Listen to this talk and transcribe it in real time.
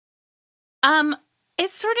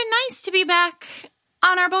It's sort of nice to be back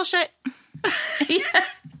on our bullshit. Yeah,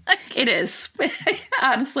 it is.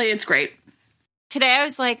 Honestly, it's great. Today I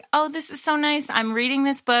was like, oh, this is so nice. I'm reading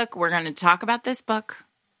this book. We're going to talk about this book.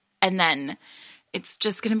 And then it's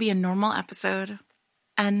just going to be a normal episode.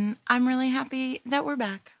 And I'm really happy that we're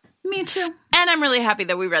back. Me too. And I'm really happy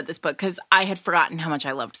that we read this book because I had forgotten how much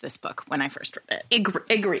I loved this book when I first read it.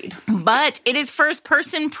 Agreed. But it is first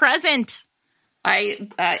person present. I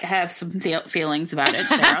have some feelings about it,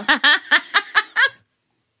 Sarah.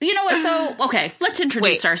 You know what, though? Okay, let's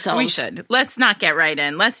introduce ourselves. We should. Let's not get right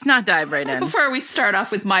in. Let's not dive right in. Before we start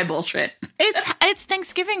off with my bullshit. It's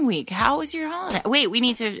Thanksgiving week. How was your holiday? Wait, we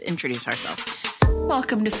need to introduce ourselves.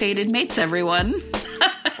 Welcome to Fated Mates, everyone.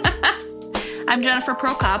 I'm Jennifer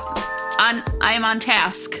Prokop. I am on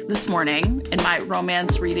task this morning in my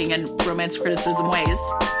romance reading and romance criticism ways.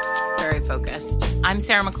 Very focused. I'm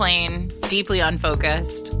Sarah McLean, deeply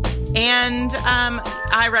unfocused. And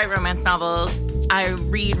I write romance novels. I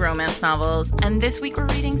read romance novels. And this week we're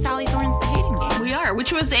reading Sally Thorne's The Hating Game. We are,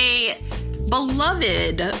 which was a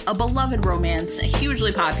beloved romance,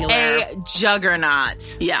 hugely popular. A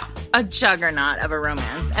juggernaut. Yeah. A juggernaut of a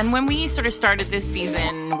romance. And when we sort of started this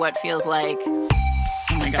season, what feels like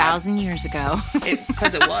 1,000 years ago.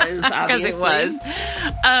 Because it was, obviously. Because it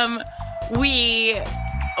was.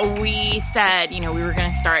 We said, we were going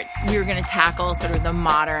to tackle sort of the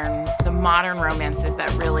modern romances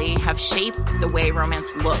that really have shaped the way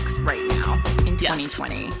romance looks right now in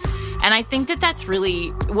 2020. Yes. And I think that that's really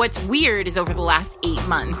what's weird is over the last 8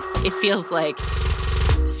 months, it feels like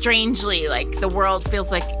strangely like the world feels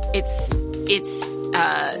like it's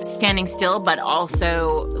standing still, but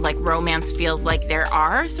also like romance feels like there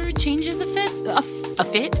are sort of changes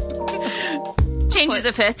changes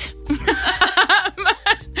a fit.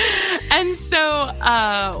 And so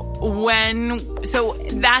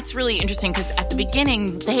that's really interesting because at the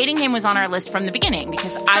beginning, The Hating Game was on our list from the beginning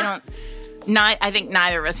because I think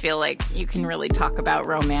neither of us feel like you can really talk about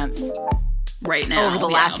romance right now over the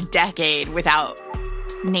last decade without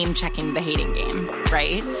name checking The Hating Game,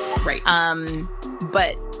 right? Right.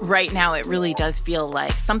 But right now it really does feel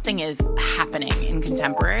like something is happening in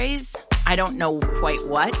contemporaries. I don't know quite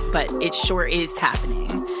what, but it sure is happening.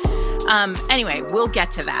 Anyway, we'll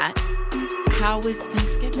get to that. How was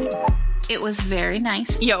Thanksgiving? It was very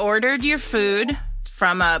nice. You ordered your food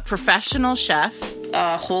from a professional chef.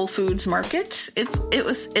 Whole Foods Market. Is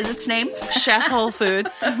its name? Chef Whole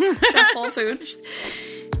Foods. Chef Whole Foods.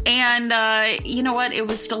 And you know what? It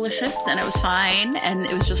was delicious and it was fine. And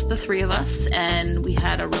it was just the three of us. And we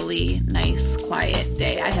had a really nice, quiet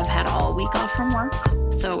day. I have had all week off from work.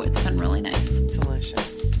 So it's been really nice.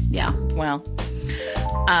 Delicious. Yeah. Well,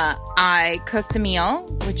 I cooked a meal,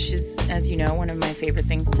 which is, as you know, one of my favorite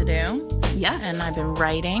things to do. Yes. And I've been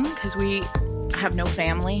writing because we have no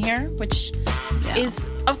family here, which is,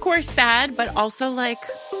 of course, sad, but also like,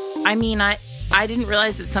 I didn't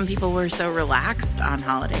realize that some people were so relaxed on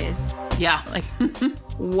holidays. Yeah. Like,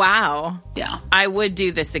 wow. Yeah. I would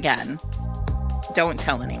do this again. Don't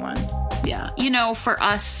tell anyone. Yeah. For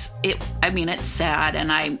us, it's sad,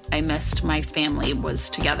 and I missed my family was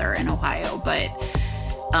together in Ohio, but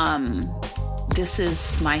this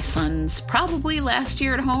is my son's probably last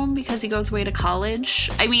year at home because he goes away to college.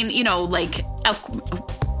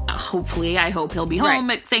 Hopefully, I hope he'll be home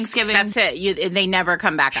at Thanksgiving. That's it. They never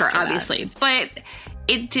come back. Sure, obviously. But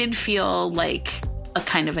it did feel like a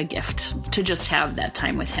kind of a gift to just have that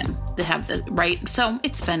time with him, to have so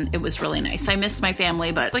it was really nice. I miss my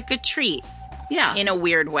family, but it's like a treat. Yeah. In a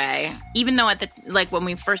weird way. Even though when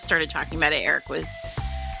we first started talking about it, Eric was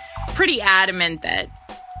pretty adamant that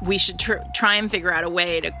we should try and figure out a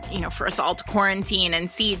way to, for us all to quarantine and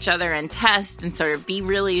see each other and test and sort of be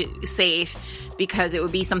really safe because it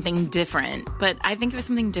would be something different. But I think it was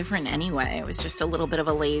something different anyway. It was just a little bit of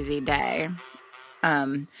a lazy day.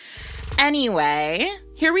 Anyway,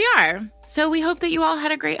 here we are. So we hope that you all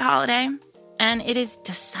had a great holiday. And it is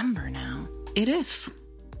December now. It is.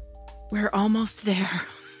 We're almost there.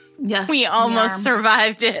 Yes. We almost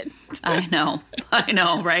survived it. I know,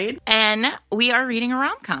 right? And we are reading a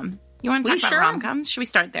rom-com. You want to talk about rom-coms? Should we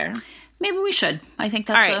start there? Maybe we should. I think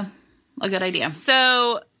that's a good idea.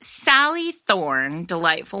 So Sally Thorne,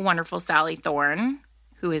 delightful, wonderful Sally Thorne,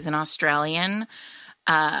 who is an Australian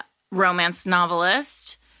romance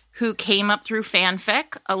novelist who came up through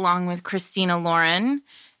fanfic along with Christina Lauren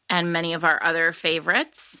and many of our other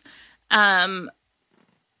favorites,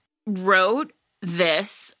 wrote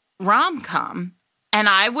this rom-com. And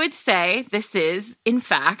I would say this is, in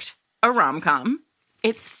fact, a rom-com.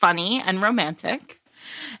 It's funny and romantic.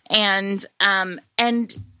 And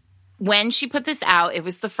when she put this out, it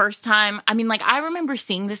was the first time. I mean, like, I remember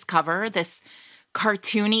seeing this cover, this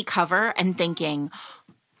cartoony cover, and thinking,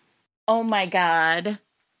 oh my God,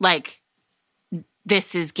 like,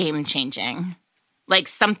 this is game changing. Like,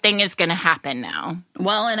 something is going to happen now.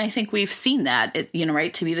 Well, and I think we've seen that,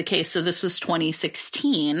 right, to be the case. So this was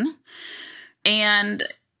 2016. And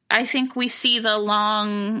I think we see the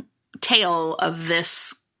long tail of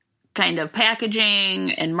this kind of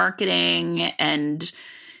packaging and marketing and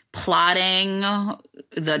plotting,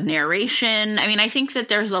 the narration. I mean, I think that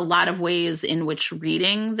there's a lot of ways in which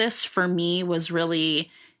reading this for me was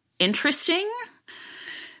really interesting,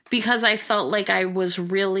 because I felt like I was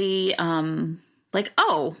really like,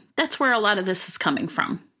 oh, that's where a lot of this is coming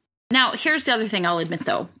from. Now, here's the other thing I'll admit,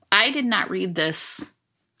 though. I did not read this.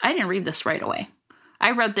 I didn't read this right away.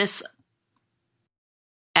 I read this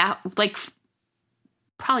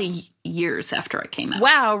probably years after it came out.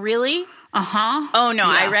 Wow, really? Uh-huh. Oh, no,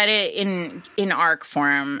 Yeah. I read it in ARC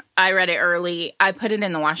form. I read it early. I put it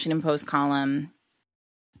in the Washington Post column.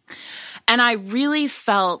 And I really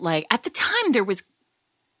felt like, at the time, there was,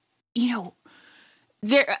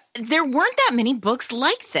 there weren't that many books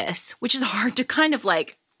like this, which is hard to kind of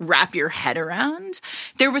like wrap your head around.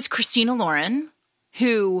 There was Christina Lauren,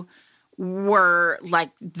 who were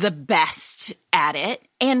like the best at it.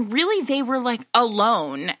 And really, they were like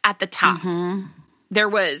alone at the top. Mm-hmm. There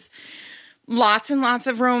was lots and lots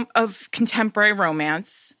of contemporary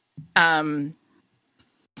romance,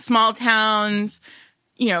 small towns,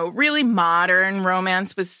 really modern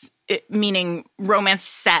romance meaning romance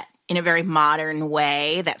set in a very modern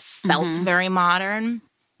way that felt very modern.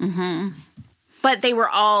 Mm-hmm. But they were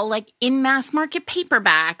all like in mass market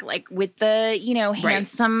paperback, like with the,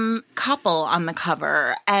 handsome couple on the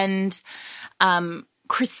cover. And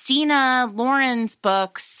Christina Lauren's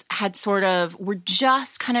books were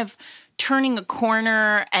just kind of turning a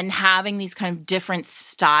corner and having these kind of differently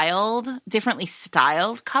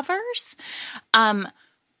styled covers.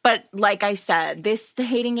 But like I said, the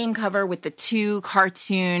Hating Game cover with the two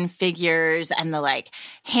cartoon figures and the like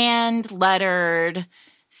hand lettered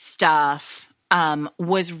stuff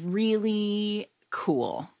was really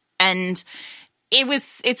cool. And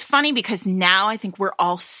it's funny because now I think we're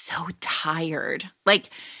all so tired. Like,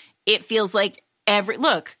 it feels like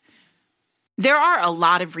there are a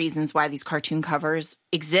lot of reasons why these cartoon covers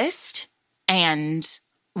exist and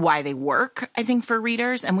why they work, I think, for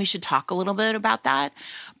readers, and we should talk a little bit about that.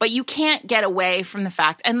 But you can't get away from the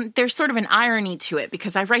fact, and there's sort of an irony to it,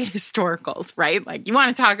 because I write historicals, right? Like, you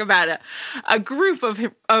want to talk about a group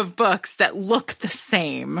of books that look the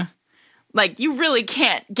same. Like, you really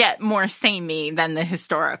can't get more samey than the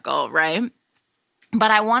historical, right?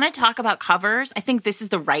 But I want to talk about covers. I think this is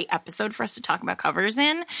the right episode for us to talk about covers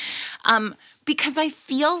in, because I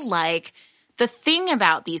feel like the thing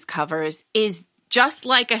about these covers is, just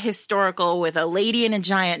like a historical with a lady in a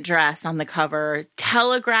giant dress on the cover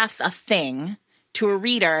telegraphs a thing to a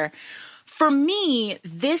reader, for me,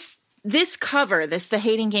 this cover, the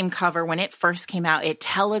Hating Game cover, when it first came out, it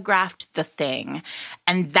telegraphed the thing.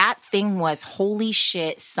 And that thing was, holy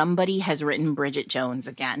shit, somebody has written Bridget Jones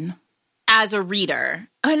again. As a reader.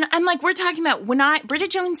 And like, we're talking about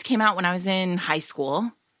Bridget Jones came out when I was in high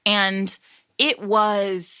school, and it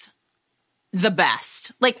was the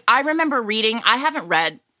best. Like, I remember reading, I haven't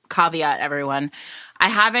read, caveat everyone, I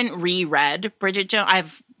haven't reread Bridget Jones.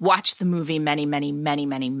 I've watched the movie many, many, many,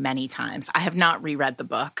 many, many times. I have not reread the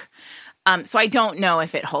book. So I don't know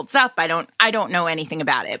if it holds up. I don't know anything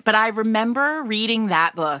about it. But I remember reading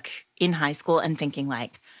that book in high school and thinking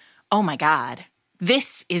like, oh my God,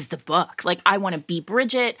 this is the book. Like, I want to be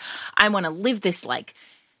Bridget. I want to live this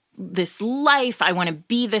life. I want to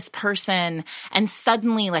be this person. And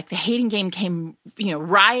suddenly, like, the Hating Game came,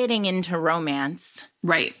 rioting into romance.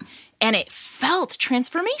 Right. And it felt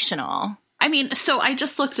transformational. I mean, so I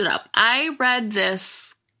just looked it up. I read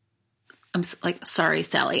this. I'm like, sorry,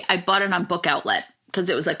 Sally. I bought it on Book Outlet because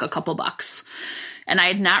it was like a couple bucks. And I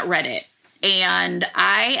had not read it. And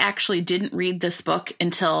I actually didn't read this book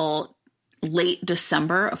until late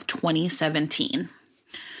December of 2017.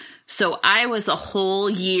 So I was a whole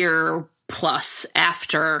year plus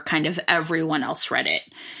after kind of everyone else read it.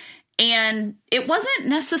 And it wasn't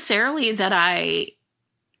necessarily that I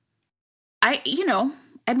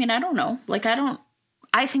don't know. Like,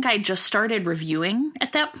 I think I just started reviewing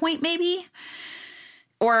at that point, maybe.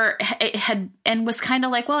 Or it had, and was kind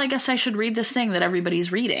of like, well, I guess I should read this thing that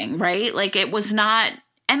everybody's reading, right? Like, it was not,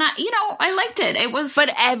 and I liked it. It was.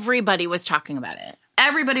 But everybody was talking about it.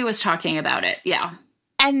 Everybody was talking about it, yeah.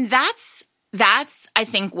 And that's I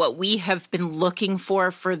think what we have been looking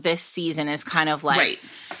for this season is kind of like, right.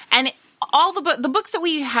 And all the books that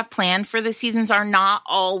we have planned for the seasons are not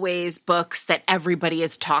always books that everybody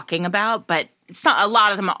is talking about, but it's not, a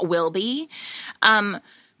lot of them will be.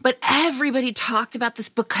 But everybody talked about this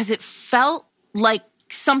book because it felt like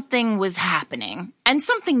something was happening, and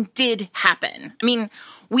something did happen. I mean,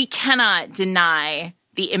 we cannot deny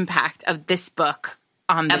the impact of this book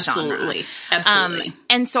on the genre. Absolutely.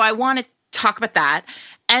 And so I want to talk about that.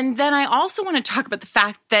 And then I also want to talk about the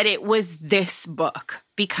fact that it was this book,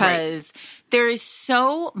 because there is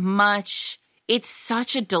so much, it's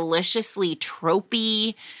such a deliciously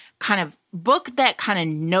tropey kind of book that kind of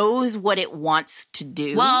knows what it wants to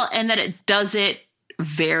do. Well, and that it does it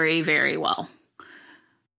very, very well.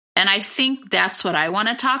 And I think that's what I want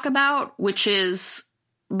to talk about, which is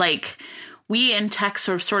like we in tech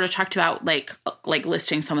sort of talked about like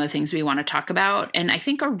listing some of the things we want to talk about. And I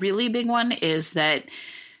think a really big one is that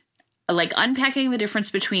like unpacking the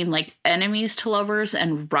difference between like enemies to lovers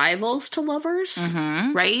and rivals to lovers,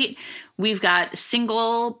 right? We've got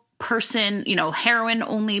single person, heroine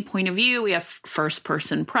only point of view. We have first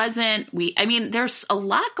person present. I mean, there's a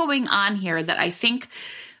lot going on here that I think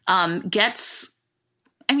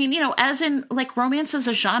as in like romance as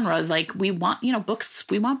a genre, like we want books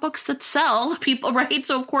that sell people, right?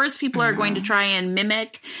 So of course people are going to try and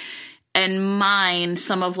mimic and mine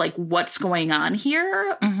some of like what's going on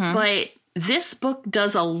here. But this book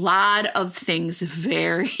does a lot of things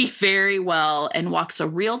very, very well and walks a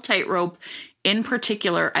real tightrope, in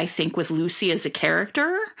particular, I think, with Lucy as a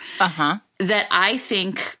character, that I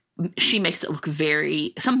think she makes it look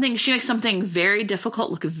she makes something very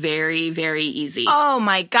difficult look very, very easy. Oh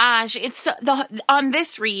my gosh. It's on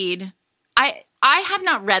this read, I have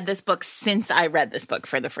not read this book since I read this book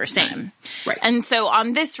for the first time. Right. And so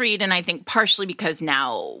on this read, and I think partially because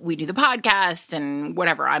now we do the podcast and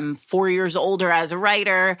whatever, I'm 4 years older as a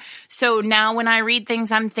writer. So now when I read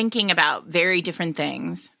things, I'm thinking about very different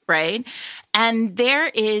things, right? And there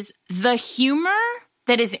is the humor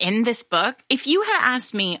that is in this book. If you had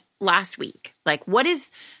asked me last week, like, what's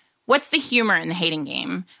the humor in The Hating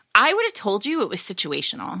Game? I would have told you it was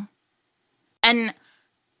situational. And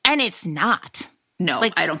it's not. No,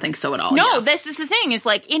 like, I don't think so at all. No, This is the thing. Is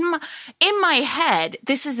like in my head,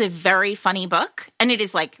 this is a very funny book, and it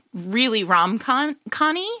is like really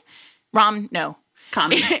comedy.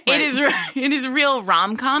 Right. It is real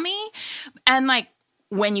rom-commy, and like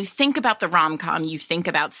when you think about the rom-com, you think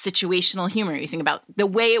about situational humor. You think about the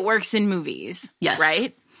way it works in movies. Yes,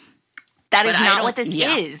 right. That is not what this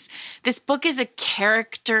is. This book is it's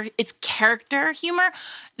character humor.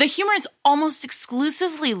 The humor is almost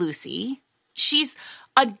exclusively Lucy. She's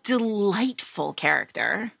a delightful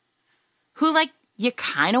character who, like, you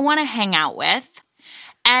kind of want to hang out with.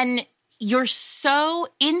 And you're so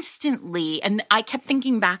instantly, and I kept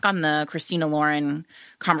thinking back on the Christina Lauren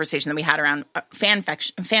conversation that we had around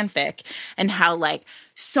fanfic and how, like,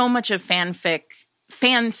 so much of fan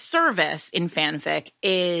service in fanfic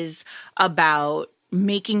is about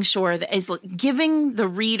making sure that is giving the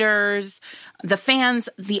readers, the fans,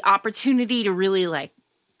 the opportunity to really like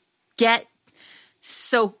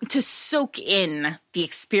to soak in the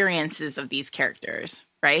experiences of these characters,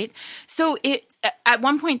 right? So at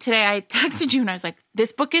one point today, I texted you and I was like,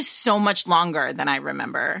 this book is so much longer than I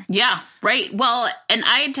remember. Yeah, right. Well, and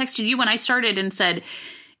I had texted you when I started and said,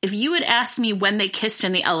 if you had asked me when they kissed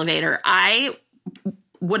in the elevator, I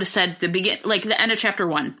would have said the end of chapter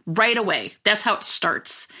 1 right away. That's how it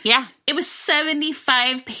starts. Yeah. It was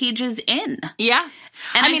 75 pages in. Yeah.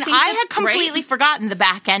 And I had completely forgotten the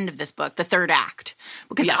back end of this book, the third act,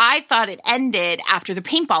 because I thought it ended after the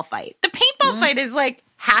paintball fight. The paintball fight is like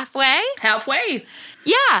halfway.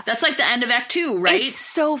 Yeah. That's like the end of Act 2, right? It's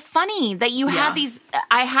so funny that you have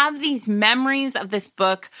I have these memories of this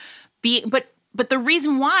book but the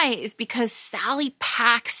reason why is because Sally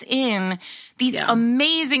packs in these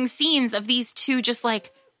amazing scenes of these two just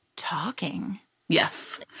like talking.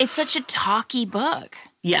 Yes. It's such a talky book.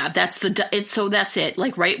 Yeah, that's it.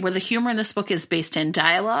 Like, right, where the humor in this book is based in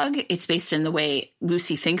dialogue, it's based in the way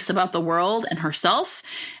Lucy thinks about the world and herself.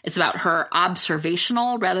 It's about her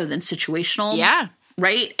observational rather than situational. Yeah.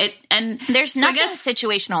 Right? And there's nothing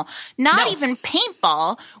situational. Not even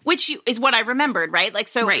paintball, which is what I remembered, right? Like,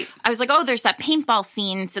 so I was like, oh, there's that paintball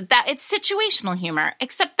scene. So that it's situational humor,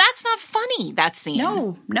 except that's not funny, that scene.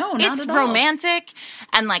 No, not it's at all. Romantic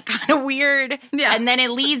and like kind of weird. Yeah. And then it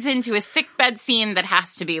leads into a sickbed scene that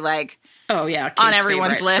has to be like, oh yeah, Kate's on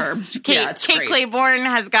everyone's list. Sure. Kate Claiborne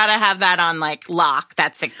has got to have that on like lock,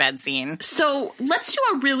 that sickbed scene. So let's do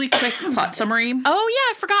a really quick plot summary. Oh yeah,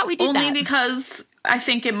 I forgot we did Only that. because I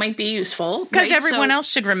think it might be useful. Because right? everyone else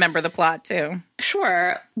should remember the plot, too.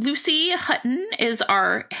 Sure. Lucy Hutton is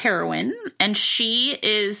our heroine, and she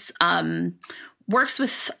is works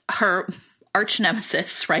with her arch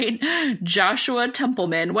nemesis, right? Joshua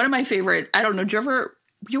Templeman. One of my favorite, I don't know,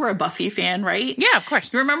 you were a Buffy fan, right? Yeah, of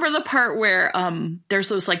course. You remember the part where there's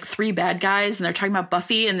those like 3 bad guys and they're talking about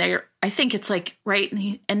Buffy and I think it's like, right?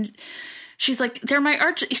 And she's like,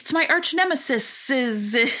 it's my arch nemesis.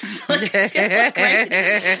 Like,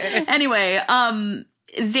 right? Anyway,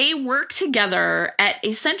 they work together at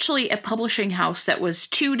essentially a publishing house that was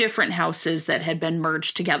 2 different houses that had been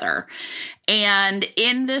merged together. And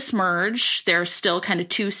in this merge, there's still kind of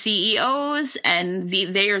 2 CEOs, and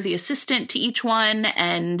they are the assistant to each one.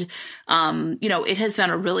 And, it has been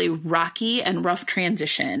a really rocky and rough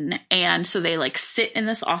transition. And so they like sit in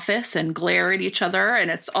this office and glare at each other,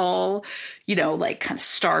 and it's all, like kind of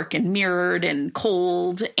stark and mirrored and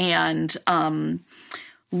cold. And,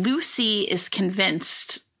 Lucy is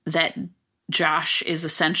convinced that Josh is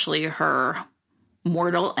essentially her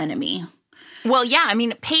mortal enemy. Well, yeah, I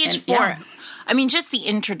mean, page 4. Yeah. I mean, just the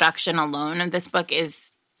introduction alone of this book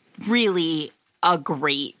is really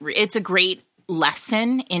it's a great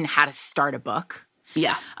lesson in how to start a book.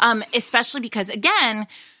 Yeah. Especially because, again,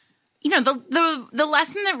 the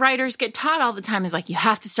lesson that writers get taught all the time is like, you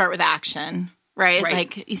have to start with action. Right?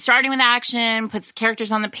 Like, he's starting with action, puts the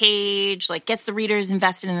characters on the page, like, gets the readers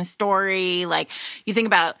invested in the story. Like, you think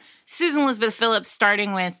about Susan Elizabeth Phillips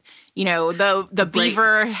starting with, the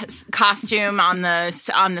beaver costume on the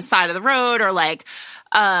side of the road, or like,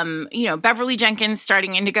 Beverly Jenkins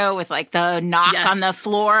starting Indigo with like the knock on the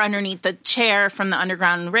floor underneath the chair from the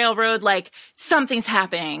Underground Railroad. Like, something's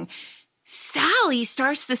happening. Sally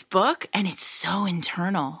starts this book and it's so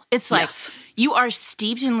internal. It's like, you are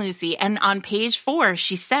steeped in Lucy. And on page 4,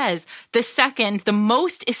 she says, the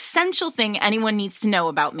most essential thing anyone needs to know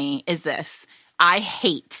about me is this: I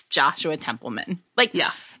hate Joshua Templeman. Like,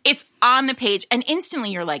 it's on the page, and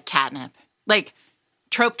instantly you're like, catnip. Like,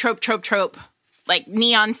 trope, like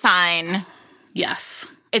neon sign. Yes.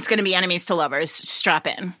 It's going to be enemies to lovers. Strap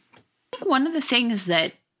in. I think one of the things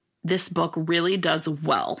that this book really does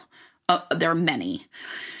well, there are many,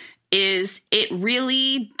 is it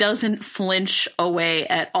really doesn't flinch away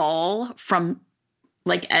at all from,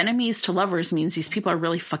 like, enemies to lovers means these people are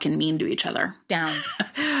really fucking mean to each other. Down.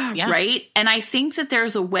 Yeah. Right? And I think that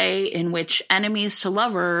there's a way in which enemies to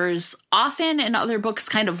lovers often in other books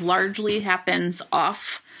kind of largely happens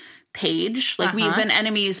off page. Like, we've been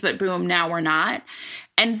enemies, but boom, now we're not.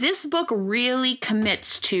 And this book really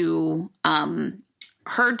commits to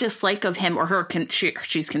her dislike of him, or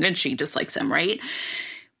she's convinced she dislikes him, right?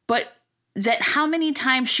 But that how many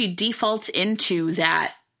times she defaults into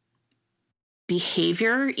that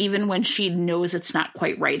behavior, even when she knows it's not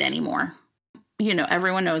quite right anymore.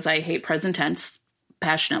 Everyone knows I hate present tense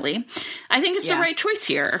passionately. I think it's the right choice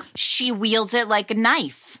here. She wields it like a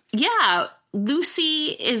knife. Yeah.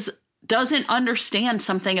 Lucy doesn't understand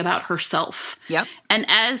something about herself. Yep. And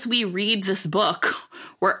as we read this book,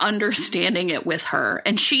 we're understanding it with her.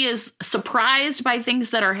 And she is surprised by things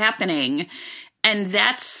that are happening. And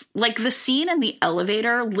that's like the scene in the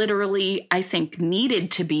elevator literally, I think, needed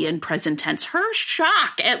to be in present tense. Her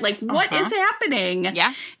shock at like what is happening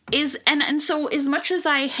is, and so as much as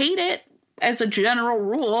I hate it as a general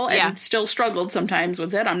rule and still struggled sometimes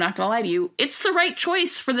with it, I'm not going to lie to you, it's the right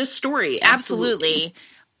choice for this story. Absolutely.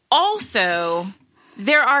 Also,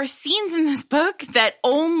 there are scenes in this book that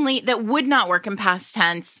would not work in past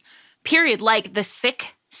tense, period. Like the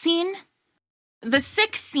sick scene. The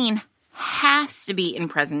sick scene has to be in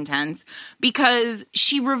present tense because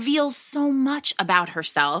she reveals so much about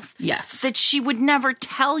herself that she would never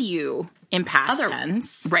tell you in past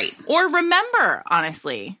tense. Right. Or remember,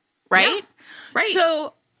 honestly. Right? Yeah. Right.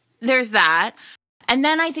 So there's that. And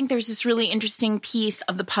then I think there's this really interesting piece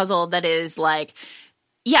of the puzzle that is like,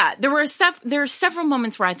 there are several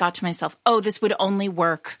moments where I thought to myself, oh, this would only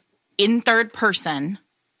work in third person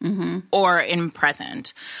or in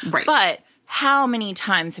present. Right. But how many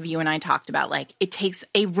times have you and I talked about, like, it takes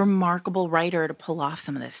a remarkable writer to pull off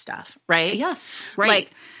some of this stuff, right? Yes. Right.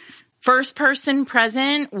 Like, first person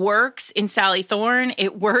present works in Sally Thorne.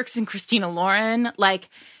 It works in Christina Lauren. Like,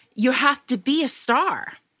 you have to be a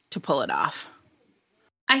star to pull it off.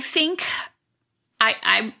 I think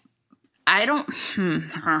I don't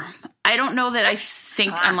know that I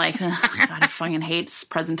think I'm like, God, I fucking hate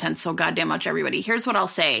present tense so goddamn much, everybody. Here's what I'll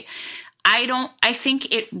say. I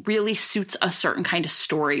think it really suits a certain kind of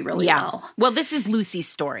story really well. Well, this is Lucy's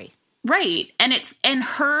story. Right. And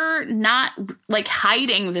her not like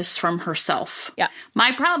hiding this from herself. Yeah.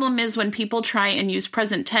 My problem is when people try and use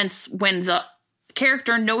present tense when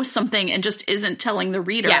character knows something and just isn't telling the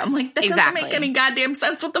reader. Yes, I'm like, that doesn't make any goddamn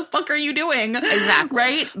sense. What the fuck are you doing? Exactly.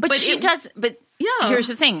 Right? But here's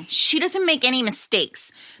the thing. She doesn't make any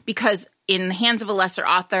mistakes because in the hands of a lesser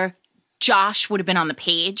author, Josh would have been on the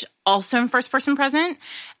page, also in first person present.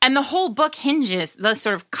 And the whole book hinges, the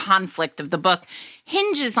sort of conflict of the book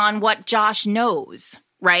hinges on what Josh knows,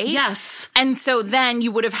 right? Yes. And so then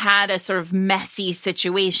you would have had a sort of messy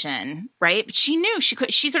situation, right? But she knew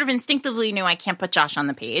she sort of instinctively knew I can't put Josh on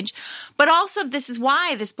the page. But also this is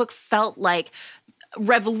why this book felt like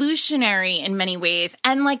revolutionary in many ways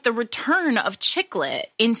and like the return of chick lit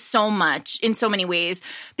in so many ways,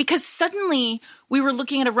 because suddenly we were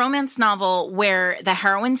looking at a romance novel where the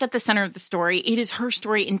heroine's at the center of the story. It is her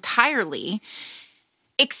story entirely,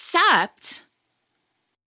 except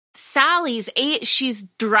Sally's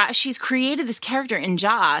she's created this character in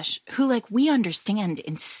Josh who like we understand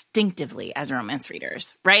instinctively as romance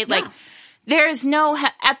readers, right? Yeah. Like there's no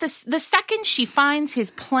at the second she finds his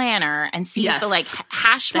planner and sees the like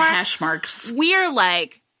hash marks, we're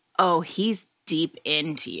like, oh, he's deep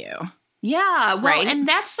into you. Yeah, well, right? And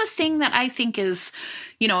that's the thing that I think is,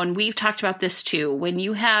 and we've talked about this too. When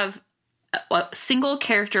you have a single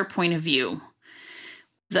character point of view,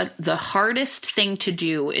 the hardest thing to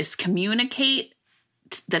do is communicate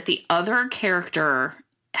that the other character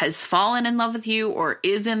has fallen in love with you or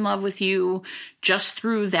is in love with you just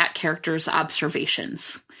through that character's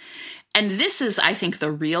observations. And this is, I think,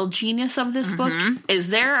 the real genius of this book, is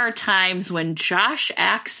there are times when Josh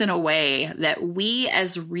acts in a way that we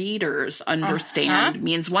as readers understand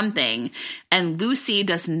means one thing, and Lucy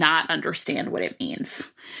does not understand what it means.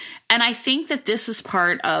 And I think that this is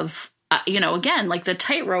part of, again, like the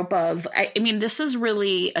tightrope of, I mean, this is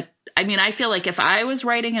really, I feel like if I was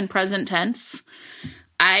writing in present tense,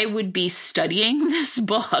 I would be studying this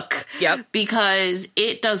book because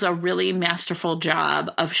it does a really masterful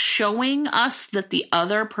job of showing us that the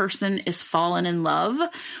other person is fallen in love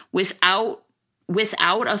without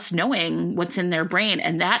us knowing what's in their brain.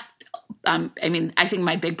 And that, I think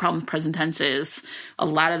my big problem with present tense is a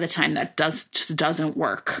lot of the time that just doesn't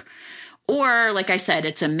work. Or, like I said,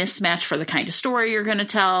 it's a mismatch for the kind of story you're going to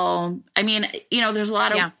tell. I mean, there's a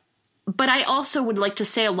lot of... But I also would like to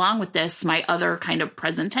say along with this, my other kind of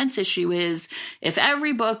present tense issue is if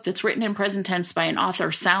every book that's written in present tense by an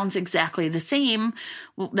author sounds exactly the same,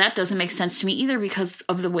 well, that doesn't make sense to me either because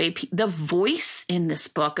of the way the voice in this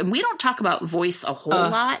book. And we don't talk about voice a whole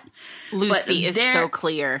lot. Lucy is so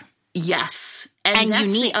clear. Yes. And that's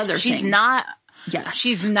unique. The other thing.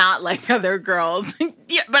 She's not like other girls.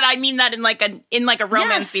 Yeah, but I mean that in like a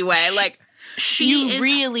romancy way. Like you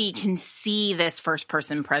really can see this first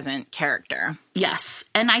person present character. Yes.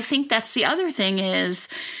 And I think that's the other thing is,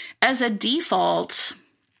 as a default,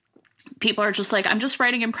 people are just like, I'm just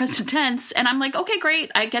writing in present tense. And I'm like, okay,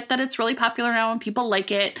 great. I get that it's really popular now and people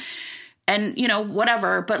like it. And,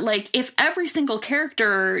 whatever. But like, if every single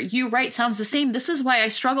character you write sounds the same, this is why I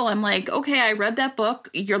struggle. I'm like, okay, I read that book.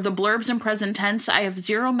 You're the blurbs in present tense. I have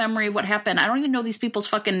zero memory of what happened. I don't even know these people's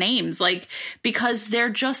fucking names. Like, because they're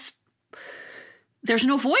just... There's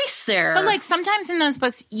no voice there. But like sometimes in those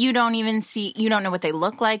books, you don't know what they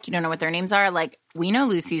look like. You don't know what their names are. Like we know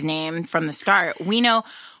Lucy's name from the start. We know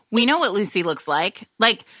what Lucy looks like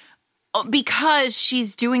because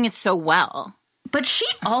she's doing it so well. But she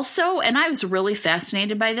also, and I was really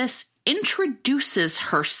fascinated by this, introduces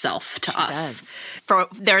herself to us.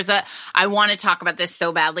 I want to talk about this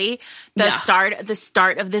so badly. The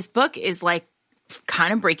start of this book is like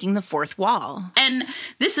kind of breaking the fourth wall. And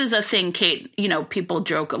this is a thing, Kate, people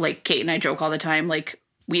joke, like Kate and I joke all the time, like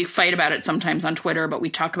we fight about it sometimes on Twitter, but we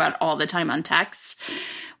talk about it all the time on text.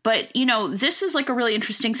 But, this is like a really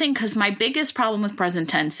interesting thing because my biggest problem with present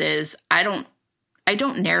tense is I don't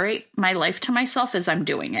narrate my life to myself as I'm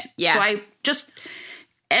doing it. Yeah. So I just,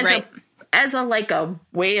 as a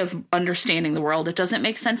way of understanding the world, it doesn't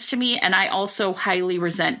make sense to me. And I also highly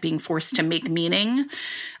resent being forced to make meaning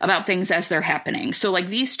about things as they're happening. So like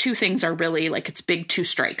these two things are really like, it's big two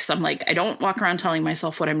strikes. I'm like, I don't walk around telling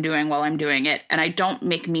myself what I'm doing while I'm doing it. And I don't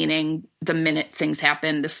make meaning the minute things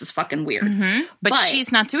happen. This is fucking weird. Mm-hmm. But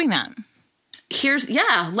she's not doing that.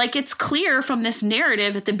 It's clear from this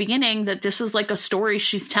narrative at the beginning that this is like a story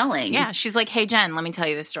she's telling. Yeah. She's like, hey, Jen, let me tell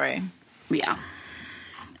you this story. Yeah.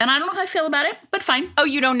 And I don't know how I feel about it, but fine. Oh,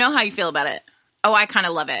 you don't know how you feel about it? Oh, I kind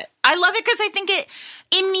of love it. I love it because I think it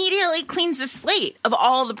immediately cleans the slate of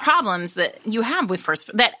all the problems that you have with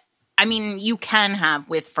you can have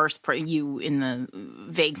with you in the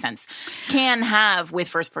vague sense, can have with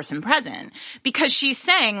first person present. Because she's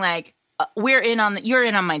saying like, you're in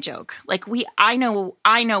on my joke. Like I know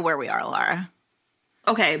where we are, Laura.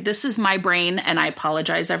 okay, this is my brain, and I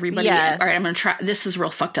apologize, everybody. Yes. All right, I'm going to try. This is real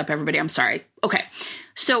fucked up, everybody. I'm sorry. Okay.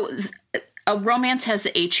 So a romance has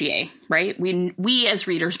the HEA, right? We as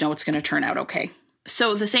readers know it's going to turn out okay.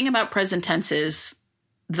 So the thing about present tense is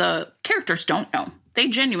the characters don't know. They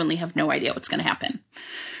genuinely have no idea what's going to happen.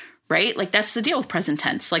 Right? Like, that's the deal with present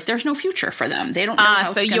tense. Like, there's no future for them. They don't know how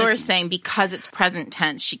so you're saying because it's present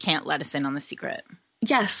tense, she can't let us in on the secret.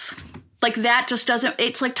 Yes. Like, that just doesn't...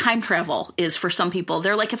 It's like time travel is for some people.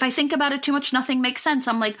 They're like, if I think about it too much, nothing makes sense.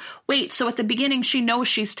 I'm like, wait, so at the beginning, she knows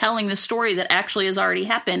she's telling the story that actually has already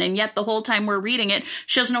happened, and yet the whole time we're reading it,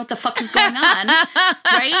 she doesn't know what the fuck is going on,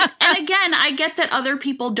 right? And again, I get that other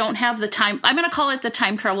people don't have the time... I'm going to call it the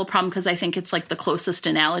time travel problem because I think it's, like, the closest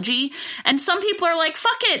analogy. And some people are like,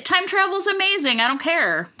 fuck it, time travel's amazing, I don't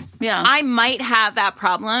care. Yeah. I might have that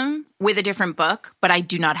problem with a different book, but I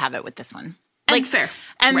do not have it with this one. Like, fair.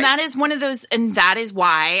 And that is one of those, and that is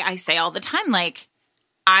why I say all the time, like,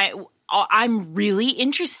 I'm really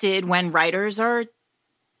interested when writers are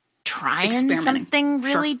trying something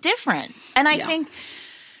really different. And I think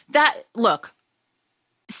that, look,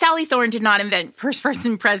 Sally Thorne did not invent first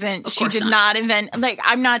person present. She did not invent, like,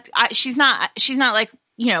 she's not like,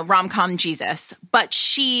 rom-com Jesus, but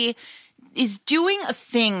she is doing a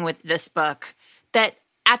thing with this book that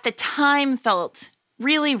at the time felt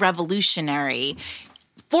really revolutionary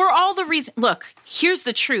for all the reasons. Look, here's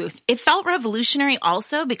the truth. It felt revolutionary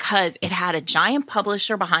also because it had a giant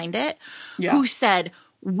publisher behind it who said,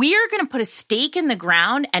 we're going to put a stake in the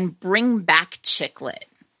ground and bring back chick lit.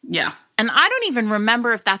 Yeah. And I don't even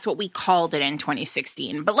remember if that's what we called it in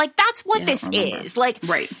 2016, but like, that's what this is. Like,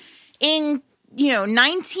 in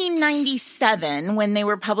 1997, when they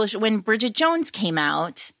were published, when Bridget Jones came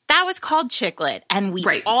out, that was called chick lit, and we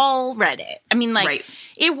all read it. I mean, like,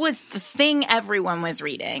 it was the thing everyone was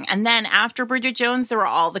reading. And then after Bridget Jones, there were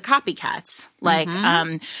all the copycats. Like,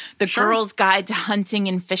 The Girl's Guide to Hunting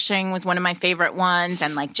and Fishing was one of my favorite ones.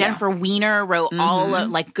 And, like, Jennifer Weiner wrote all of,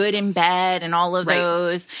 like, Good in Bed and all of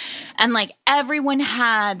those. And, like, everyone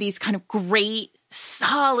had these kind of great,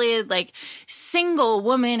 solid, like, single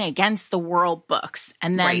woman against the world books.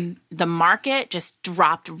 And then the market just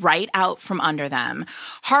dropped right out from under them.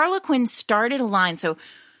 Harlequin started a line. So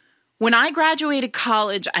when I graduated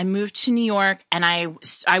college, I moved to New York and I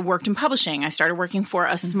worked in publishing. I started working for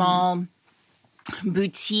a small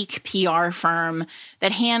boutique PR firm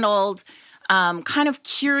that handled kind of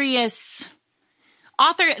curious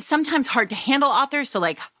sometimes hard to handle authors. So,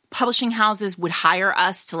 like, publishing houses would hire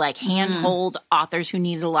us to, like, handhold authors who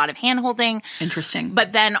needed a lot of handholding. Interesting.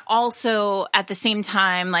 But then also at the same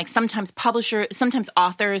time, like, sometimes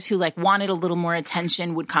authors who, like, wanted a little more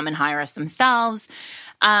attention would come and hire us themselves.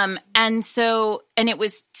 And it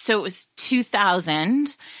was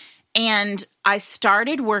 2000, and I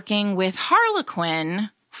started working with Harlequin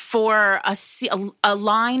for a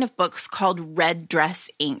line of books called Red Dress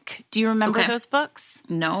Inc. Do you remember those books?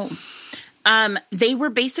 No. They were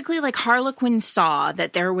basically like Harlequin saw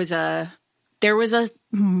that there was a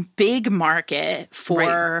big market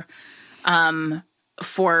for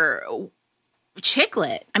chick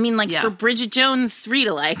lit. I mean, like, for Bridget Jones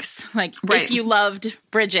read-alikes. Like, if you loved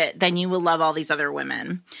Bridget, then you will love all these other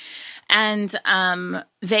women. And the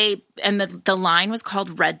line was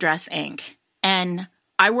called Red Dress Inc. And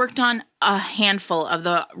I worked on a handful of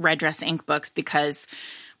the Red Dress Inc. books because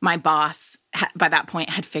my boss, by that point,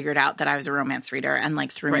 had figured out that I was a romance reader and,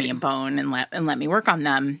 like, threw me a bone and let me work on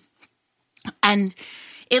them. And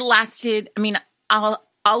it lasted. I mean,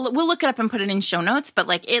 we'll look it up and put it in show notes, but,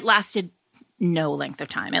 like, it lasted no length of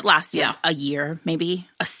time. It lasted a year, maybe,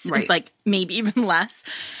 like, maybe even less.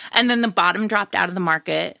 And then the bottom dropped out of the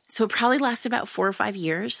market, so it probably lasted about 4 or 5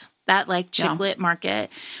 years. That, like, chick lit market.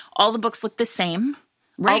 All the books looked the same.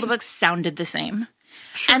 All the books sounded the same.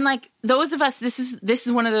 Sure. And, like, those of us, this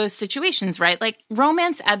is one of those situations, right? Like,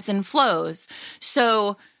 romance ebbs and flows.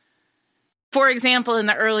 So, for example, in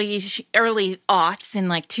the early aughts, in,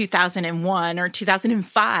 like, 2001 or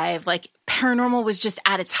 2005, like, paranormal was just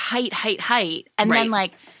at its height. And then,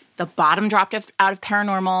 like, the bottom dropped out of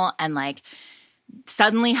paranormal, and, like,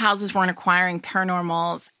 suddenly houses weren't acquiring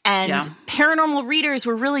paranormals, and paranormal readers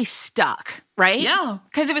were really stuck, right? Yeah.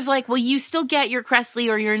 Because it was like, well, you still get your Cressley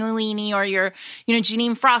or your Nalini or your,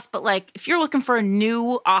 Jeanine Frost, but, like, if you're looking for a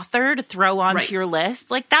new author to throw onto your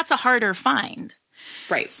list, like, that's a harder find.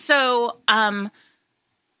 Right. So, and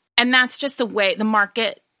that's just the way the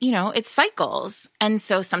market, it cycles. And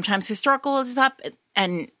so sometimes historical is up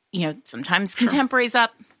and, sometimes contemporary's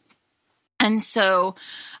up. And so,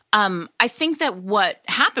 I think that what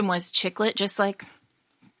happened was chick lit, just like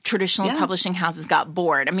traditional publishing houses, got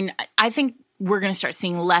bored. I mean, I think we're going to start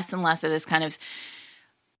seeing less and less of this kind of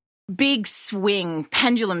big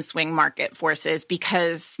pendulum swing market forces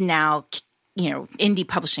because now, indie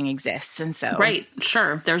publishing exists. And so. Right.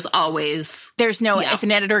 Sure. There's no, if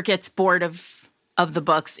an editor gets bored of the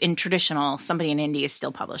books in traditional, somebody in indie is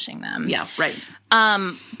still publishing them. Yeah. Right.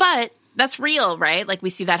 But that's real, right? Like we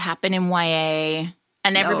see that happen in YA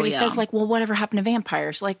and everybody says like, well, whatever happened to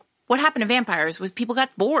vampires? Like what happened to vampires was people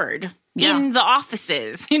got bored in the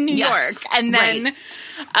offices in New York. And then,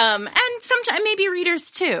 and sometimes maybe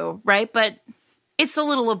readers too, right? But it's a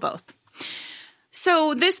little of both.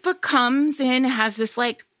 So this book comes in, has this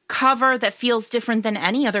like cover that feels different than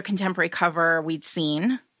any other contemporary cover we'd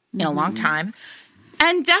seen in a long time.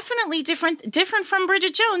 And definitely different from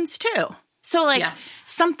Bridget Jones too. So like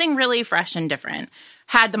something really fresh and different.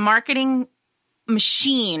 Had the marketing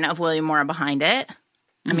machine of William Morrow behind it.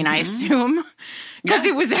 I mean, I assume, because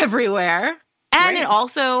it was everywhere. And it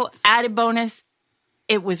also, added bonus,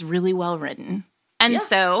 it was really well written. And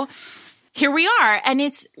so here we are. And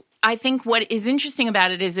I think what is interesting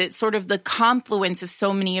about it is it's sort of the confluence of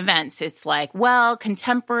so many events. It's like, well,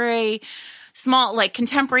 contemporary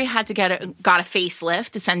had to got a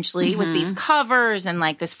facelift essentially with these covers and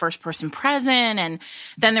like this first person present. And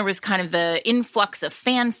then there was kind of the influx of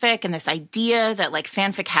fanfic and this idea that like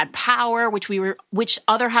fanfic had power, which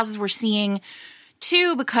other houses were seeing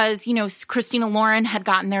too, because, Christina Lauren had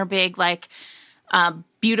gotten their big, like,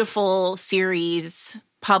 beautiful series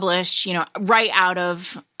published, right out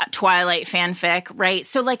of Twilight fanfic, right?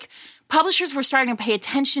 So like, publishers were starting to pay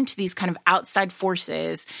attention to these kind of outside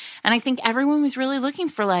forces. And I think everyone was really looking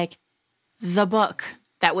for like the book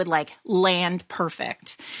that would like land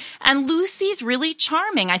perfect. And Lucy's really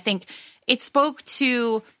charming. I think it spoke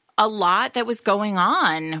to a lot that was going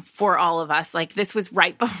on for all of us. Like this was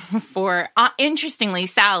right before, interestingly,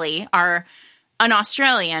 Sally, an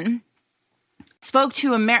Australian, spoke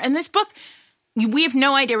to America. And this book, we have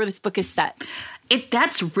no idea where this book is set.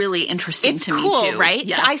 That's really interesting to me, cool, too. Right?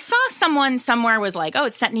 Yes. So I saw someone somewhere was like, oh,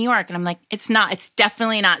 it's set in New York. And I'm like, it's not. It's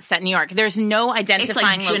definitely not set in New York. There's no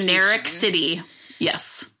identifying It's like generic location. city.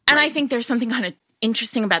 Yes. And I think there's something kind of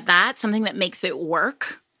interesting about that, something that makes it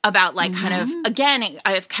work about like kind of, again,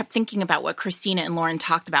 I've kept thinking about what Christina and Lauren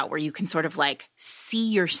talked about where you can sort of like see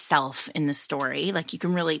yourself in the story. Like you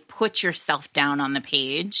can really put yourself down on the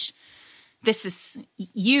page. This is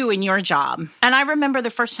you and your job. And I remember the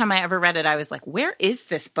first time I ever read it, I was like, where is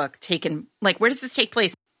this book taken? Like, where does this take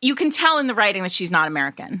place? You can tell in the writing that she's not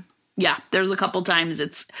American. Yeah, there's a couple times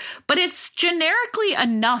but it's generically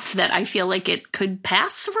enough that I feel like it could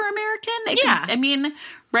pass for American.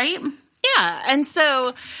 Right? Yeah. And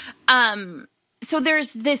so, so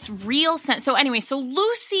there's this real sense. So anyway, so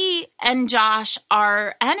Lucy and Josh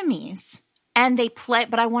are enemies and they play,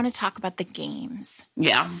 but I want to talk about the games.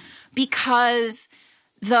 Yeah. Because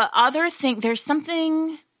the other thing, there's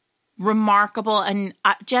something remarkable. And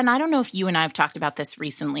Jen, I don't know if you and I have talked about this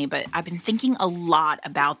recently, but I've been thinking a lot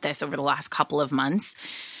about this over the last couple of months.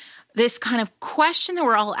 This kind of question that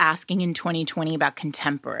we're all asking in 2020 about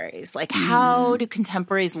contemporaries. Like, how do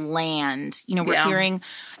contemporaries land? We're hearing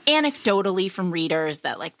anecdotally from readers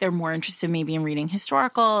that, like, they're more interested maybe in reading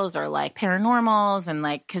historicals or, like, paranormals and,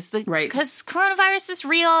 like, because coronavirus is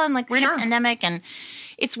real and, like, we're in a pandemic and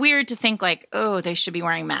it's weird to think, like, oh, they should be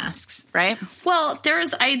wearing masks, right? Well,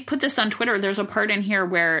 I put this on Twitter. There's a part in here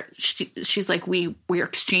where she's like, we're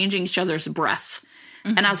exchanging each other's breath.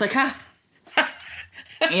 And I was like,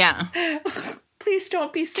 yeah. Please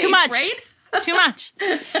don't be safe, Too much. right? Too much.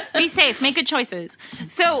 Be safe. Make good choices.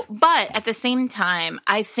 So, but at the same time,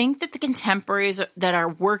 I think that the contemporaries that are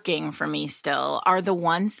working for me still are the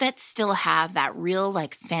ones that still have that real,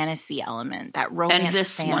 like, fantasy element, that romance and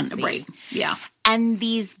this fantasy. One, right. Yeah. And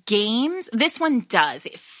these games, this one does.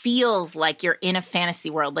 It feels like you're in a fantasy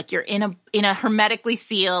world, like you're in a hermetically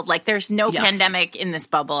sealed, like there's no pandemic in this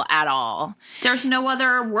bubble at all. There's no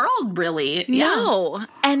other world, really. No.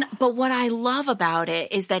 But what I love about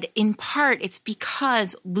it is that in part it's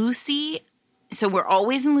because Lucy, so we're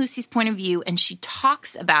always in Lucy's point of view, and she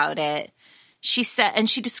talks about it. She said, and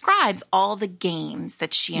she describes all the games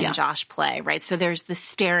that she and Josh play, right? So there's the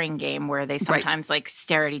staring game where they sometimes like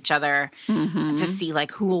stare at each other to see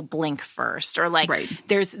like who will blink first, or like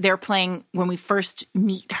they're playing, when we first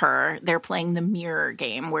meet her, they're playing the mirror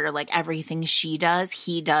game where like everything she does,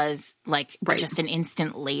 he does like just an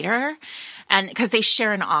instant later. And because they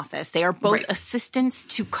share an office, they are both assistants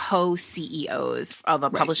to co-CEOs of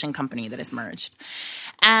a publishing company that is merged.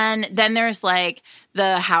 And then there's like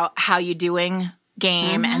the how you doing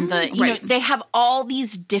game and the you know, they have all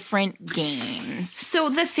these different games. So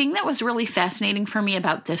the thing that was really fascinating for me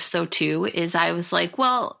about this though too is I was like,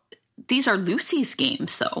 well, these are Lucy's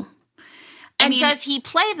games though. And does he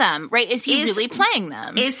play them, right? Is he really playing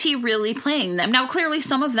them? Is he really playing them? Now, clearly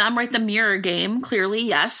some of them, right, the mirror game, clearly,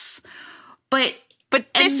 yes. But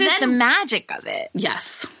this is the magic of it.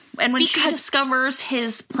 Yes. And when she discovers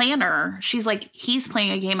his planner, she's like, he's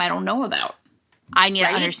playing a game I don't know about. I need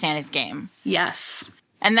to understand his game. Yes.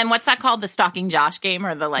 And then what's that called? The Stalking Josh game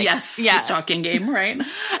or the like? Yes, the stalking game, right?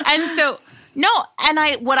 And so,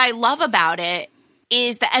 what I love about it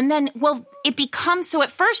is that, and then, it becomes, so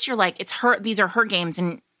at first you're like, it's her, these are her games,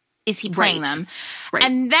 and is he playing them? Right.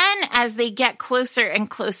 And then as they get closer and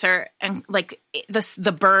closer, and like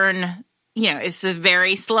the burn, it's a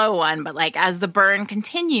very slow one, but like as the burn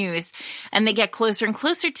continues and they get closer and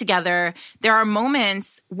closer together, there are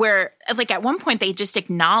moments where, like at one point they just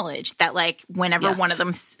acknowledge that like whenever one of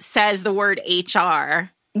them says the word HR,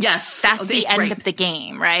 yes, that's the end of the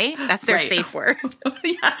game, right? That's their safe word.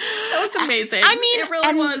 Yes, that was amazing. I mean, it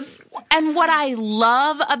really was. And what I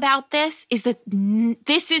love about this is that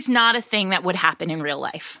this is not a thing that would happen in real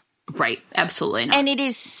life. Right. Absolutely not. And it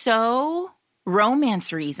is so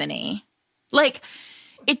romance reason-y. Like,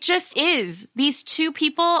 it just is. These two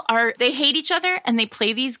people they hate each other and they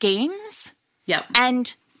play these games. Yep.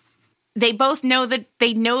 And they both know that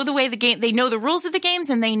they know the way the game, they know the rules of the games,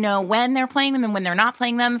 and they know when they're playing them and when they're not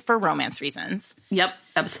playing them for romance reasons. Yep,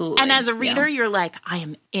 absolutely. And as a reader, you're like, I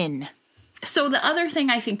am in. So the other thing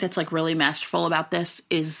I think that's like really masterful about this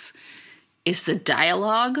is the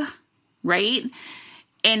dialogue, right?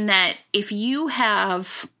 And that if you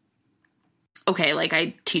have, okay, like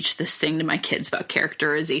I teach this thing to my kids about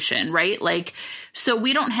characterization, right? Like, so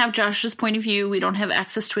we don't have Josh's point of view. We don't have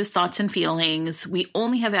access to his thoughts and feelings. We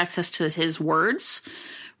only have access to his words,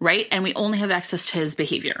 right? And we only have access to his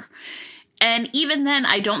behavior. And even then,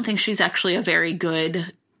 I don't think she's actually a very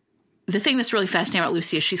good, the thing that's really fascinating about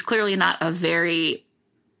Lucy is she's clearly not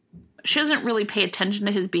she doesn't really pay attention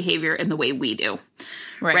to his behavior in the way we do.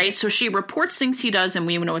 Right. So she reports things he does and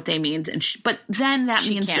we know what they mean. But then that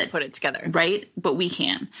means she can't put it together. Right. But we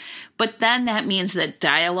can. But then that means that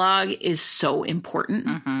dialogue is so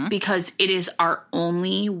important because it is our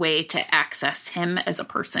only way to access him as a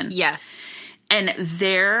person. Yes. And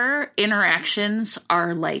their interactions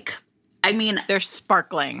are like, I mean, they're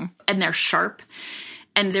sparkling and they're sharp.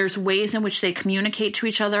 And there's ways in which they communicate to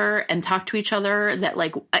each other and talk to each other that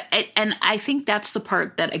like, and I think that's the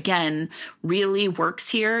part that again really works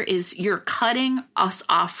here is you're cutting us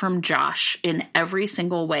off from Josh in every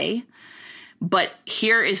single way. But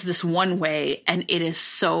here is this one way and it is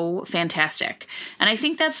so fantastic. And I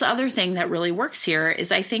think that's the other thing that really works here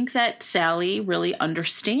is I think that Sally really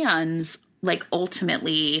understands like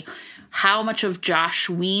ultimately how much of Josh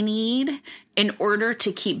we need in order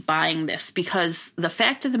to keep buying this, because the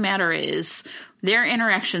fact of the matter is their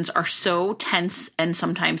interactions are so tense and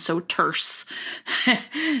sometimes so terse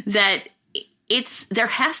that there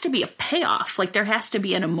has to be a payoff. Like there has to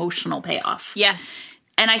be an emotional payoff. Yes.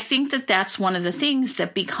 And I think that that's one of the things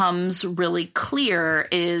that becomes really clear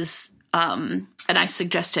is, and I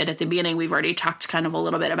suggested at the beginning, we've already talked kind of a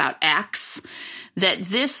little bit about acts, that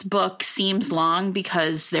this book seems long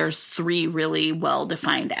because there's 3 really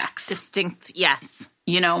well-defined acts. Distinct, yes.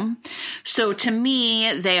 So to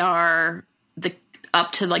me, they are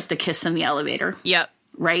up to like the kiss in the elevator. Yep.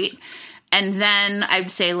 Right? And then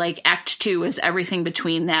I'd say like act 2 is everything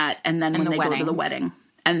between that and then when they go to the wedding.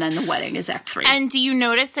 And then the wedding is act 3. And do you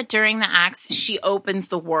notice that during the acts, she opens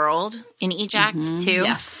the world in each act too?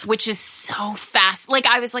 Yes. Which is so fast. Like,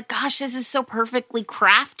 I was like, gosh, this is so perfectly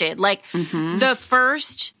crafted. Like, the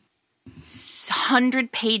first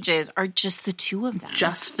 100 pages are just the 2 of them.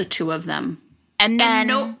 Just the 2 of them. And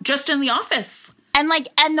then... just in the office. And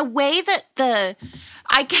the way that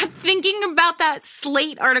I kept thinking about that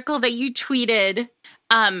Slate article that you tweeted,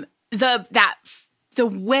 the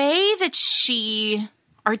way that she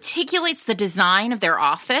articulates the design of their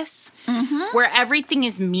office where everything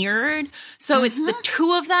is mirrored. So it's the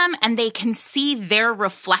 2 of them and they can see their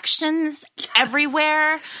reflections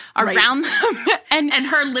everywhere around them. And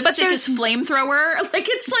her lipstick is flamethrower. Like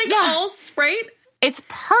it's like all right. It's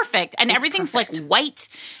perfect. And everything's like white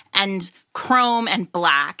and chrome and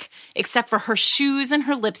black, except for her shoes and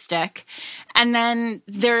her lipstick. And then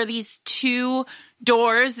there are these 2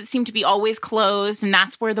 doors that seem to be always closed, and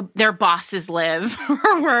that's where their bosses live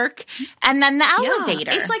or work. And then the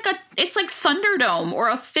elevator. It's like Thunderdome or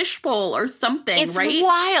a fishbowl or something, it's right? It's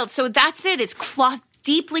wild. So that's it. It's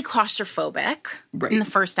deeply claustrophobic in the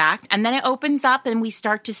first act. And then it opens up and we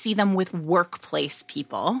start to see them with workplace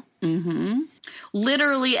people.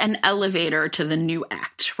 Literally an elevator to the new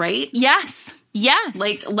act, right? Yes. Yes.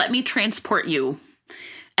 Like, let me transport you.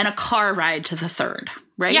 And a car ride to the 3rd,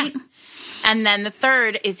 right? Yeah. And then the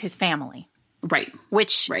 3rd is his family. Right.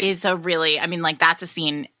 Which is a really, I mean, like, that's a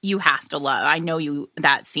scene you have to love. I know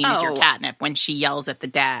that scene is your catnip when she yells at the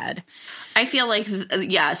dad. I feel like,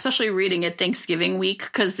 especially reading it Thanksgiving week,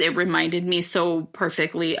 because it reminded me so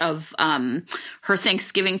perfectly of her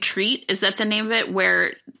Thanksgiving treat. Is that the name of it?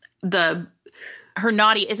 Where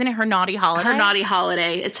isn't it her naughty holiday? Her naughty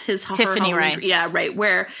holiday. It's his Tiffany rice. Yeah, right.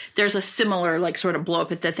 Where there's a similar like sort of blow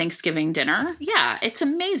up at the Thanksgiving dinner. Yeah, it's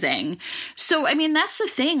amazing. So I mean, that's the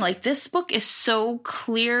thing. Like this book is so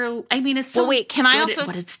clear. I mean, it's so can I also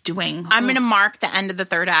what it's doing? I'm going to mark the end of the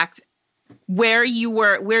third act where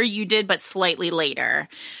you did, but slightly later.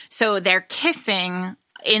 So they're kissing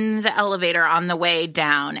in the elevator on the way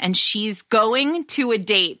down, and she's going to a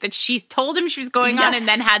date that she told him she was going on and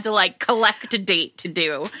then had to like collect a date to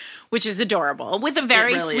do, which is adorable, with a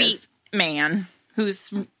very sweet man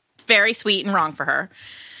who's very sweet and wrong for her.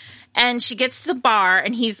 And she gets to the bar,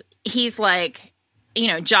 and he's like, you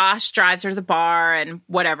know, Josh drives her to the bar and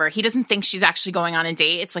whatever. He doesn't think she's actually going on a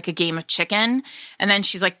date. It's like a game of chicken. And then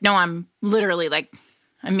she's like, no, I'm literally like,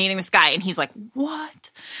 I'm meeting this guy. And he's like,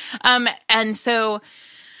 what? And so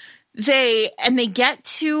they get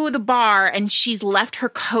to the bar, and she's left her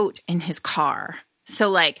coat in his car. So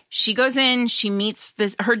like she goes in, she meets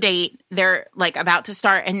her date. They're like about to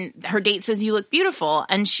start, and her date says, you look beautiful.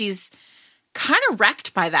 And she's kind of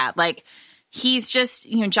wrecked by that. Like he's just,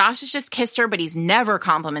 you know, Josh has just kissed her, but he's never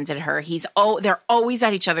complimented her. They're always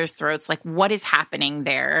at each other's throats. Like, what is happening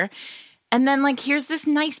there? And then like, here's this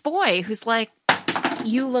nice boy who's like,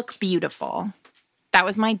 you look beautiful. That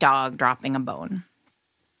was my dog dropping a bone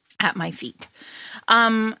at my feet.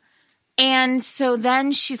 And so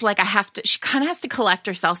then she's like, she kind of has to collect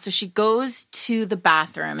herself. So she goes to the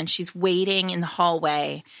bathroom, and she's waiting in the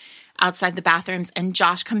hallway outside the bathrooms. And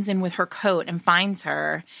Josh comes in with her coat and finds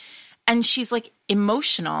her. And she's like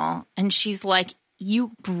emotional. And she's like,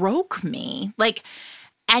 you broke me. Like,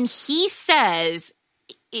 and she says,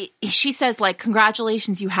 like,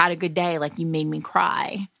 congratulations, you had a good day. Like, you made me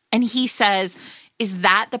cry. And he says, is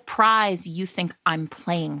that the prize you think I'm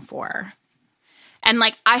playing for? And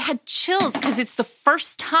like, I had chills because it's the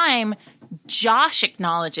first time Josh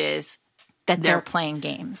acknowledges that they're playing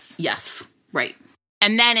games. Yes. Right.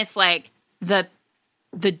 And then it's like the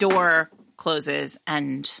door closes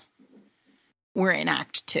and we're in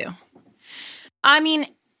Act 2. I mean,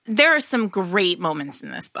 there are some great moments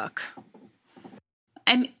in this book.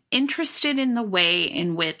 I'm interested in the way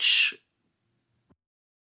in which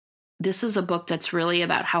this is a book that's really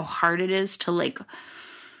about how hard it is to like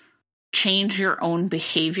change your own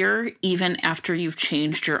behavior even after you've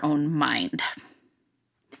changed your own mind.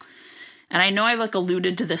 And I know I've like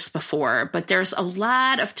alluded to this before, but there's a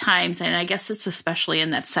lot of times, and I guess it's especially in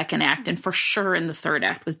that second act and for sure in the third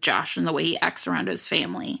act with Josh and the way he acts around his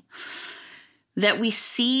family, that we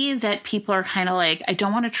see that people are kind of like, I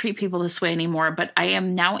don't want to treat people this way anymore, but I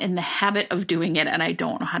am now in the habit of doing it and I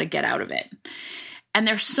don't know how to get out of it. And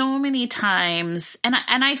there's so many times, and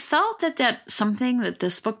I felt that something that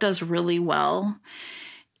this book does really well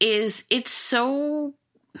is it's so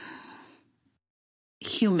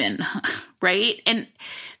human, right? And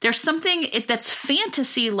there's something that's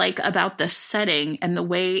fantasy-like about the setting and the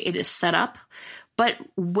way it is set up, but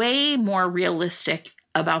way more realistic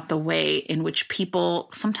about the way in which people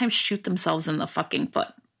sometimes shoot themselves in the fucking foot.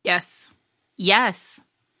 Yes. Yes.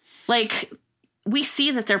 Like, we see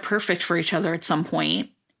that they're perfect for each other at some point,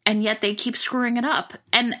 and yet they keep screwing it up.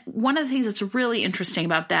 And one of the things that's really interesting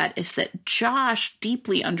about that is that Josh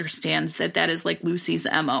deeply understands that is like Lucy's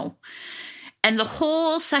MO. And the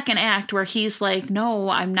whole second act where he's like, no,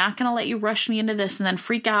 I'm not going to let you rush me into this and then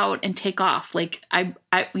freak out and take off. Like, I,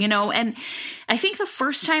 you know, and I think the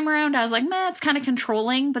first time around I was like, it's kind of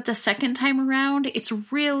controlling. But the second time around, it's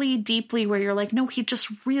really deeply where you're like, no, he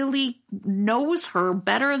just really knows her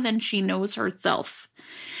better than she knows herself.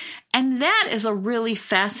 And that is a really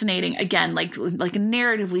fascinating, again, like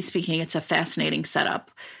narratively speaking, it's a fascinating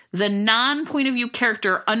setup. The non-point of view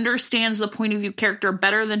character understands the point of view character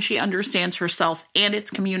better than she understands herself, and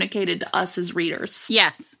it's communicated to us as readers.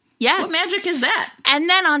 Yes. Yes. What magic is that? And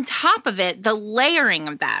then on top of it, the layering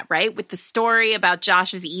of that, right? With the story about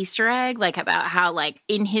Josh's Easter egg, like about how like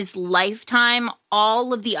in his lifetime,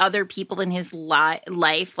 all of the other people in his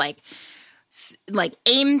life, like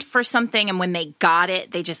aimed for something, and when they got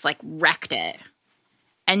it, they just like wrecked it.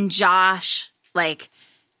 And Josh like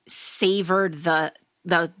savored the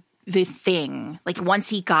thing. Like once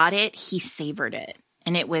he got it, he savored it.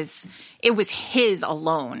 And it was his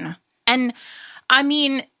alone. And I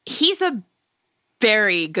mean, he's a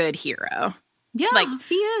very good hero. Yeah, like,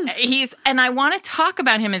 he is. And I want to talk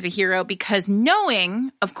about him as a hero because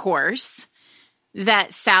knowing, of course,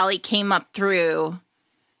 that Sally came up through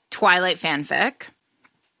Twilight fanfic,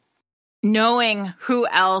 knowing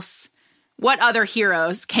what other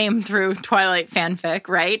heroes came through Twilight fanfic,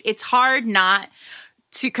 right? It's hard not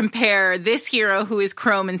to compare this hero who is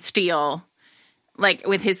chrome and steel, like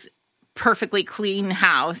with his perfectly clean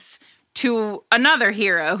house, to another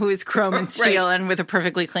hero who is chrome and steel and with a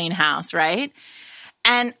perfectly clean house, right?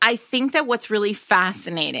 And I think that what's really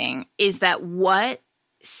fascinating is that what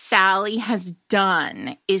Sally has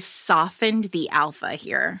done is softened the alpha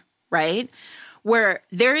here, right? Where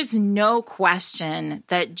there is no question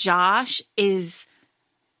that Josh is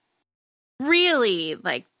really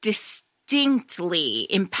like distinctly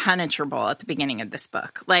impenetrable at the beginning of this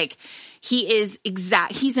book. Like he's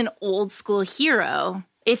an old school hero.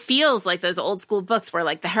 It feels like those old school books where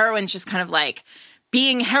like the heroine's just kind of like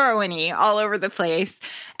being heroine-y all over the place.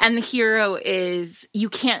 And the hero you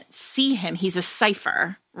can't see him. He's a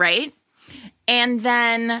cipher, right? And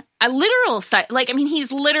then a literal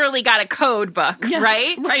he's literally got a code book, yes,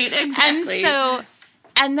 right? Right, exactly.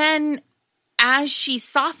 And then as she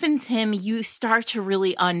softens him, you start to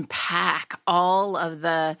really unpack all of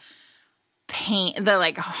the pain, the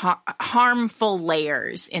like harmful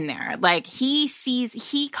layers in there. Like he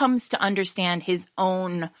comes to understand his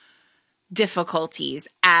own difficulties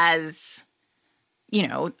as, you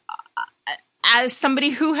know, as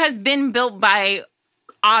somebody who has been built by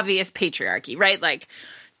obvious patriarchy, right? Like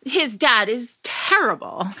his dad is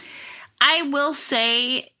terrible. I will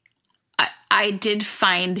say I did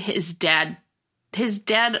find his dad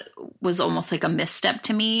was almost like a misstep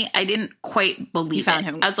to me. I didn't quite believe you found it.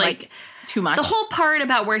 him I was like too much. The whole part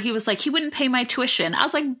about where he was like, he wouldn't pay my tuition. I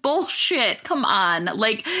was like, bullshit. Come on.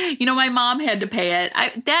 Like, you know, my mom had to pay it.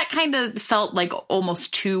 That kind of felt like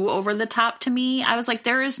almost too over the top to me. I was like,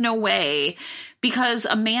 there is no way. Because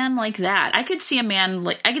a man like that, I could see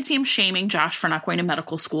him shaming Josh for not going to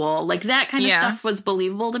medical school. Like that kind of stuff was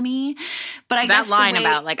believable to me. But I guess that line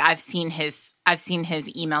about like I've seen his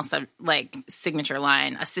email signature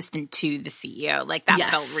line, assistant to the CEO. Like that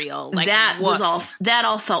felt real. Like that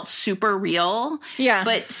all felt super real. Yeah.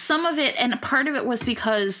 But some of it, and part of it was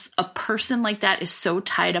because a person like that is so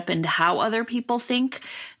tied up into how other people think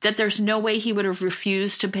that there's no way he would have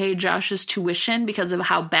refused to pay Josh's tuition because of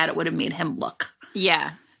how bad it would have made him look.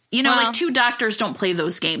 Yeah. You know, like two doctors don't play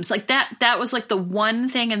those games. Like that was like the one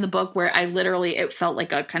thing in the book where it felt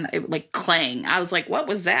like a kind of like clang. I was like, what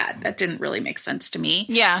was that? That didn't really make sense to me.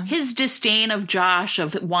 Yeah. His disdain of Josh,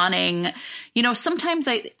 of wanting, you know, sometimes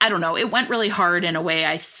I don't know, it went really hard in a way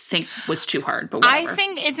I think was too hard, but whatever. I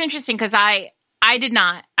think it's interesting because I did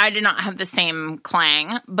not have the same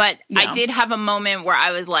clang, but I did have a moment where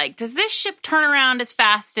I was like, does this ship turn around as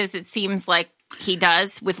fast as it seems like he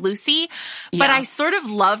does with Lucy? But I sort of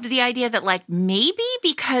loved the idea that like maybe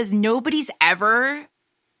because nobody's ever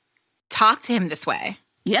talked to him this way.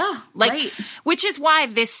 Yeah. Like, right. Which is why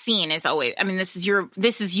this scene is always, I mean, this is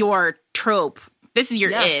your trope. This is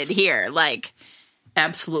your id here. Like,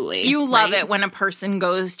 absolutely. You love it when a person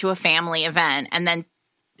goes to a family event and then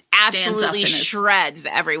absolutely shreds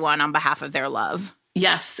everyone on behalf of their love.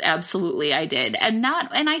 Yes, absolutely. I did. And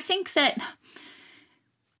I think that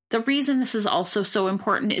the reason this is also so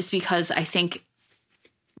important is because I think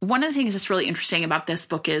one of the things that's really interesting about this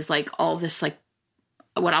book is like all this, like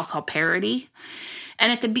what I'll call parody.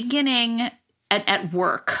 And at the beginning at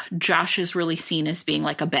work, Josh is really seen as being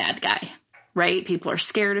like a bad guy, right? People are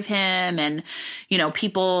scared of him and, you know,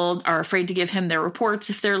 people are afraid to give him their reports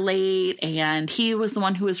if they're late. And he was the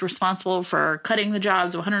one who was responsible for cutting the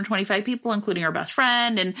jobs of 125 people, including our best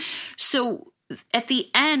friend. And so at the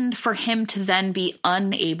end, for him to then be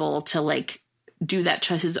unable to like do that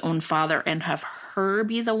to his own father and have her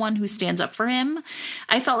be the one who stands up for him,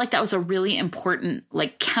 I felt like that was a really important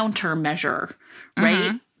like countermeasure, right?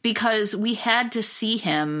 Mm-hmm. Because we had to see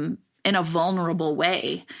him in a vulnerable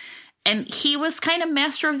way. And he was kind of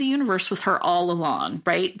master of the universe with her all along,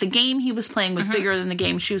 right? The game he was playing was bigger than the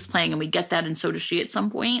game she was playing, and we get that, and so does she at some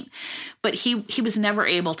point. But he was never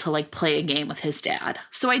able to, like, play a game with his dad.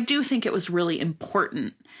 So I do think it was really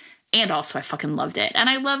important. And also, I fucking loved it. And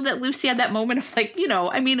I love that Lucy had that moment of, like, you know,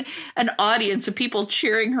 I mean, an audience of people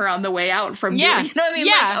cheering her on the way out from you know what I mean?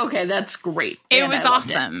 Yeah. Like, okay, that's great. It was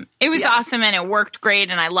awesome. It was awesome, and it worked great.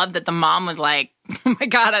 And I loved that the mom was like, oh my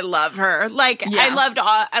God, I love her. Like, I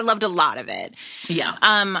loved a lot of it. Yeah.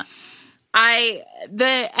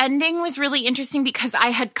 The ending was really interesting because I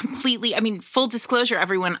had completely, I mean, full disclosure,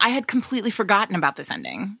 everyone, I had completely forgotten about this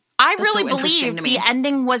ending. I really believed the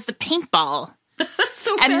ending was the paintball.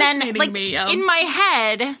 So and then, like, me, in my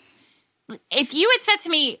head, if you had said to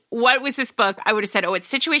me, what was this book? I would have said, oh,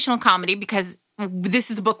 it's situational comedy because this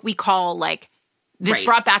is the book we call, like, This Right.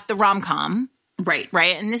 brought back the rom-com. Right.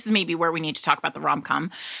 Right? And this is maybe where we need to talk about the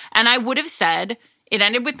rom-com. And I would have said it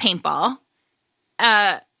ended with paintball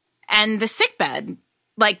and the sickbed.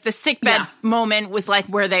 Like, the sickbed moment was like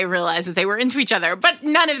where they realized that they were into each other. But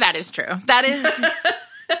none of that is true. That is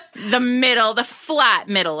the flat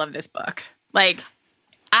middle of this book. Like,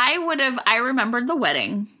 I remembered the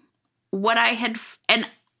wedding. What I had, and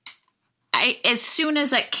as soon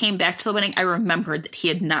as I came back to the wedding, I remembered that he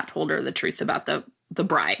had not told her the truth about the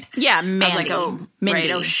bride. Yeah, Mandy. I was like, oh, Mindy.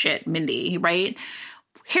 right, oh shit, Mindy, right?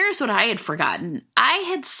 Here's what I had forgotten.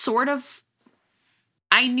 I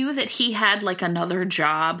knew that he had like another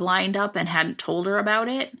job lined up and hadn't told her about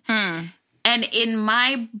it. And in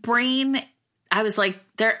my brain, I was like,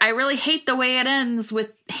 I really hate the way it ends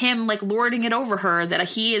with him like lording it over her that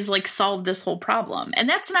he has like solved this whole problem. And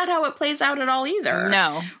that's not how it plays out at all either.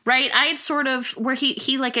 No. Right? I had sort of where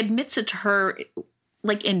he like admits it to her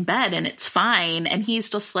like in bed and it's fine. And he's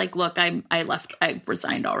just like, look, I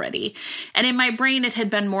resigned already. And in my brain, it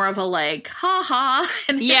had been more of a like, ha ha.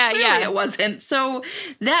 And really it wasn't. So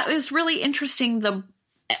that was really interesting.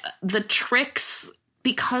 The tricks,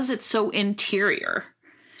 because it's so interior.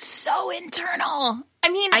 So internal. I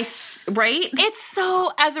mean, right? It's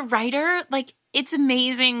so, as a writer, like, it's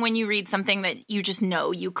amazing when you read something that you just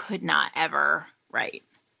know you could not ever write.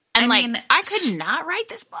 And I could not write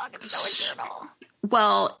this book. It's so internal.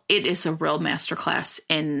 Well, it is a real masterclass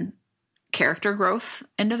in character growth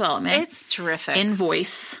and development. It's terrific. In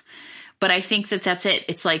voice. But I think that's it.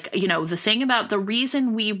 It's like, the thing about the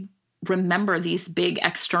reason we remember these big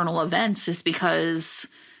external events is because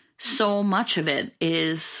so much of it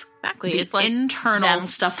is exactly. The it's like internal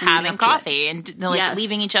stuff, having coffee and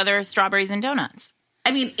leaving each other strawberries and donuts.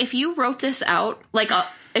 I mean, if you wrote this out, like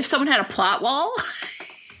if someone had a plot wall,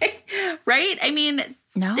 right? I mean,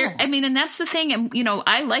 no. And that's the thing. And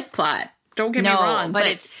I like plot. Don't get me wrong, but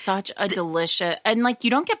it's such a delicious, and like,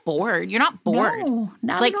 you don't get bored. You're not bored. No,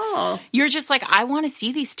 not like, at all. You're just like, I want to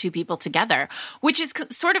see these two people together, which is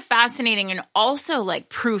sort of fascinating and also like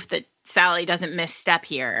proof that Sally doesn't misstep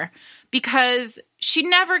here, because she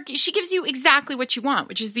gives you exactly what you want,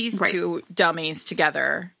 which is these two dummies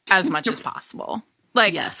together as much as possible.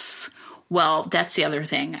 Like, yes. Well, that's the other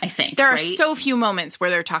thing, I think. There are so few moments where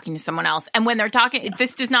they're talking to someone else. And when they're talking,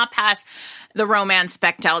 this does not pass the romance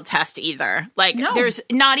Bechdel test either. Like, there's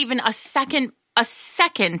not even a second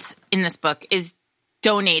in this book is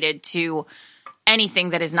donated to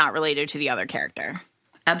anything that is not related to the other character.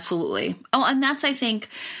 Absolutely. Oh, and that's, I think,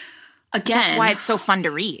 again. That's why it's so fun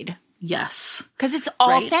to read. Yes. Because it's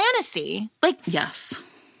all fantasy. Like, yes.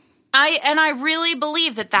 I really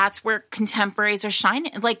believe that that's where contemporaries are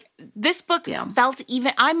shining. Like, this book felt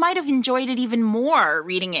even, I might have enjoyed it even more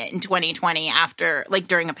reading it in 2020 after, like,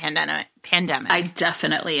 during a pandemic. I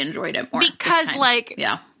definitely enjoyed it more. Because,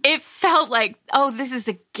 it felt like, oh, this is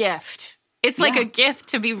a gift. It's like a gift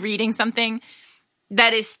to be reading something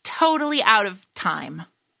that is totally out of time.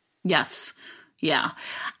 Yes. Yeah.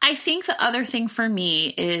 I think the other thing for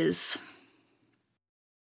me is,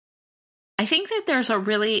 I think that there's a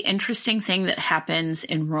really interesting thing that happens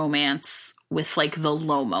in romance with like the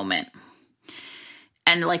low moment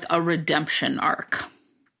and like a redemption arc.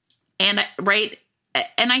 And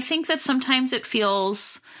and I think that sometimes it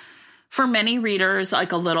feels for many readers like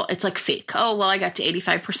it's like fake. Oh, well, I got to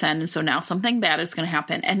 85% and so now something bad is going to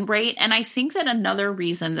happen. And I think that another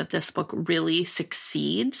reason that this book really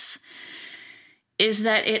succeeds is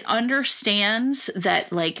that it understands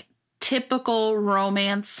that like typical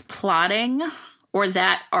romance plotting or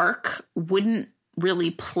that arc wouldn't really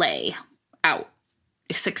play out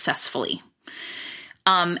successfully.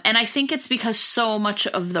 And I think it's because so much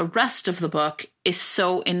of the rest of the book is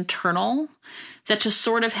so internal that to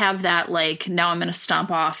sort of have that, like, now I'm going to stomp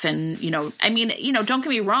off and, don't get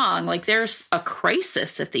me wrong. Like, there's a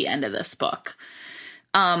crisis at the end of this book.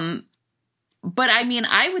 But I mean,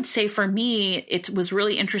 I would say for me, it was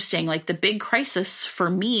really interesting. Like, the big crisis for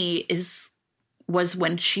me was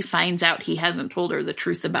when she finds out he hasn't told her the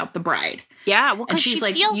truth about the bride. Yeah, well, because she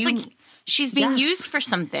feels like she's being used for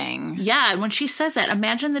something. Yeah, and when she says that,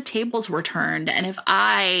 imagine the tables were turned, and if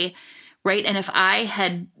I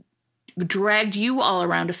had dragged you all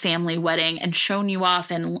around a family wedding and shown you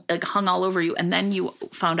off and like hung all over you, and then you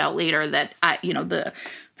found out later that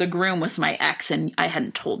the groom was my ex and I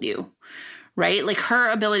hadn't told you. Right? Like, her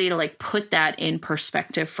ability to like put that in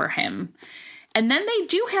perspective for him. And then they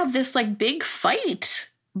do have this like big fight,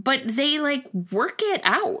 but they like work it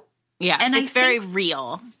out. Yeah. And it's very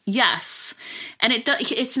real. Yes. And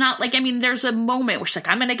it's not like, I mean, there's a moment where she's like,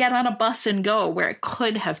 I'm going to get on a bus and go, where it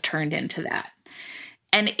could have turned into that.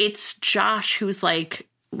 And it's Josh who's like,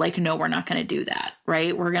 like, no, we're not going to do that,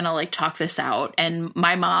 right? We're going to like talk this out, and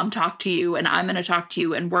my mom talked to you and I'm going to talk to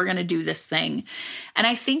you and we're going to do this thing. And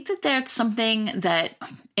I think that that's something that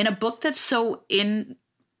in a book that's so and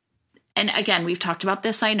again, we've talked about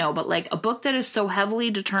this, I know, but like a book that is so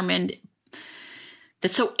heavily determined,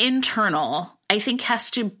 that's so internal, I think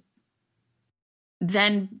has to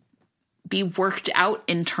then be worked out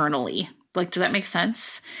internally. Like, does that make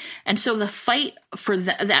sense? And so the fight for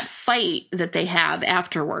that fight that they have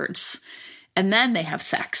afterwards, and then they have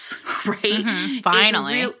sex, right? Mm-hmm.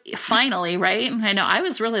 Finally, right? I know. I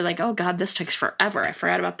was really like, oh God, this takes forever. I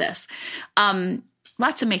forgot about this.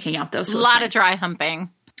 Lots of making out though. So a lot of dry humping.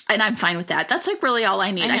 And I'm fine with that. That's like really all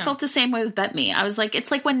I need. I I felt the same way with Bet Me. I was like,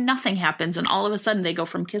 it's like when nothing happens and all of a sudden they go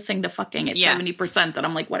from kissing to fucking at 70%, that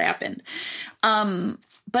I'm like, what happened?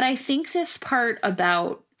 But I think this part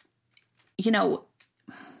about, you know,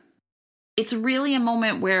 it's really a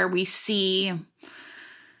moment where we see,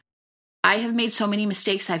 I have made so many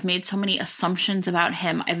mistakes. I've made so many assumptions about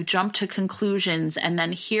him. I've jumped to conclusions. And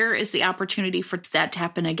then here is the opportunity for that to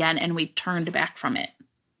happen again. And we turned back from it.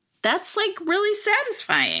 That's like really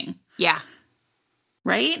satisfying. Yeah.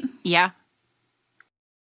 Right? Yeah.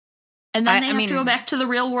 And then they have to go back to the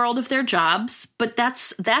real world of their jobs. But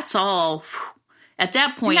that's all. At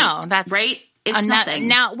that point, no, that's right. It's nothing.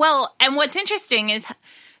 Now, well, and what's interesting is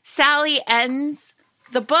Sally ends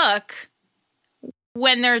the book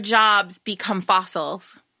when their jobs become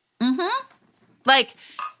fossils. Mm-hmm. Like,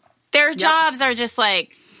 their jobs are just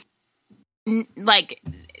like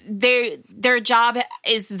their job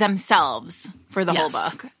is themselves for the whole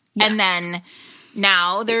book. Yes. And then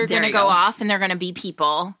now they're going to go off and they're going to be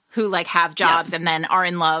people who like have jobs and then are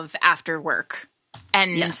in love after work.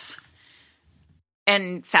 And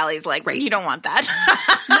and Sally's like, you don't want that.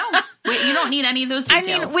 No, you don't need any of those details.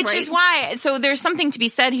 I mean, which is why, so there's something to be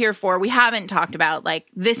said here for, we haven't talked about, like,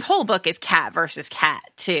 this whole book is cat versus cat,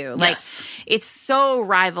 too. Like, it's so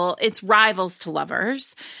it's rivals to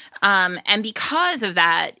lovers. And because of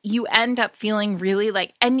that, you end up feeling really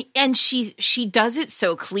like, and she does it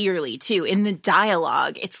so clearly, too. In the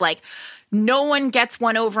dialogue, it's like, no one gets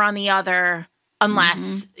one over on the other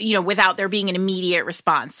unless, you know, without there being an immediate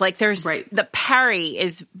response. Like, there's the parry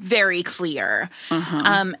is very clear.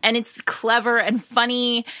 And it's clever and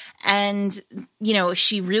funny. And, you know,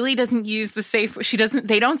 she really doesn't use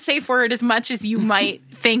they don't safe word as much as you might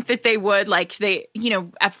think that they would. Like, they, you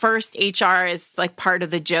know, at first HR is like part of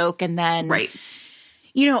the joke. And then,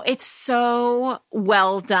 you know, it's so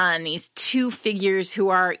well done. These two figures who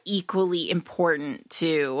are equally important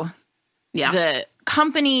to the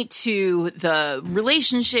company, to the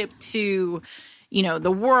relationship, to, you know,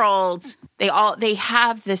 the world. They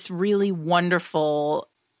have this really wonderful,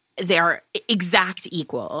 they're exact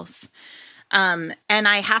equals. And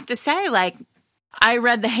I have to say, like, I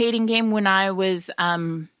read The Hating Game when I was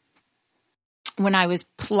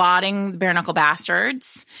plotting Bare Knuckle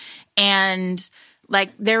Bastards, and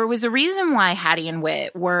like, there was a reason why Hattie and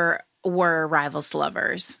Wit were rivals to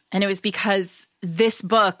lovers. And it was because this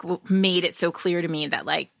book made it so clear to me that,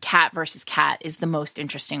 like, cat versus cat is the most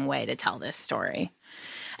interesting way to tell this story.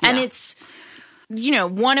 Yeah. And it's, you know,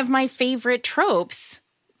 one of my favorite tropes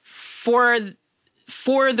for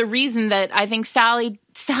the reason that I think Sally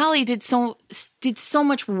did so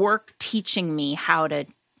much work teaching me how to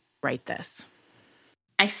write this.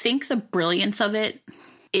 I think the brilliance of it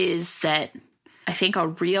is that I think a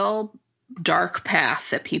real dark path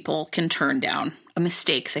that people can turn down, a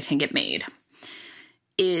mistake that can get made,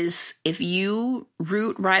 is if you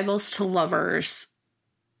root rivals to lovers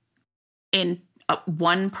and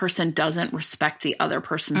one person doesn't respect the other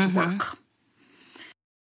person's work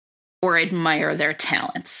or admire their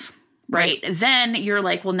talents, right? Then you're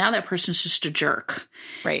like, well, now that person's just a jerk.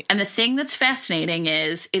 Right. And the thing that's fascinating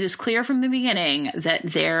is it is clear from the beginning that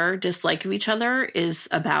their dislike of each other is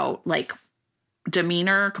about, like,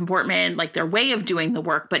 demeanor, comportment, like their way of doing the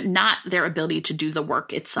work, but not their ability to do the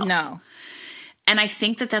work itself. No. And I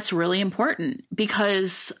think that that's really important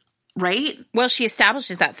because, right? Well, she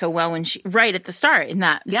establishes that so well when right at the start, in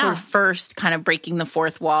that sort of first kind of breaking the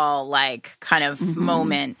fourth wall, like, kind of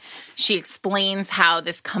moment, she explains how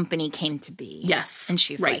this company came to be. Yes. And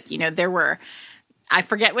she's like, you know, there were, I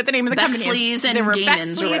forget what the name of the company is. And there were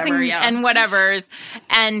Gaimons Bexleys or whatever, and whatevers.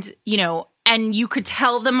 And, you know, and you could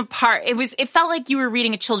tell them apart. It felt like you were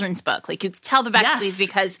reading a children's book. Like you could tell the Beckleys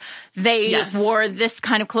because they wore this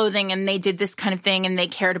kind of clothing and they did this kind of thing and they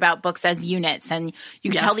cared about books as units. And you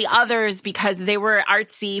could tell the others because they were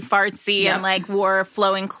artsy, fartsy and like wore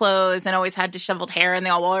flowing clothes and always had disheveled hair and they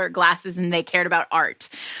all wore glasses and they cared about art.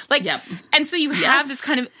 Like, and so you have this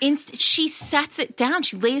kind of she sets it down.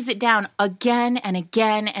 She lays it down again and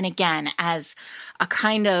again and again as a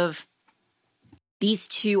kind of, these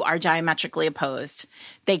two are diametrically opposed.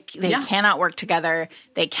 They cannot work together.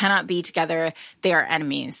 They cannot be together. They are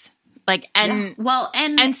enemies. Like, and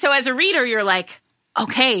so as a reader, you're like,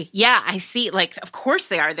 okay, yeah, I see. Like, of course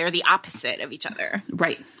they are. They're the opposite of each other.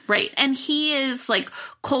 Right. And he is like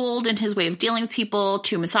cold in his way of dealing with people,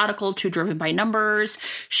 too methodical, too driven by numbers.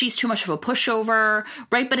 She's too much of a pushover,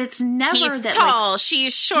 right? But it's never He's that tall,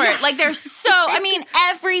 she's short. Yes. Like they're so, I mean,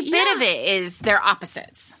 every bit of it is they're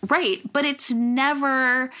opposites. Right. But it's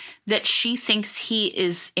never that she thinks he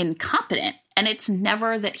is incompetent. And it's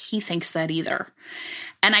never that he thinks that either.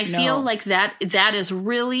 And I feel like that is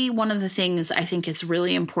really one of the things I think is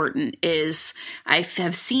really important is I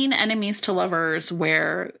have seen enemies to lovers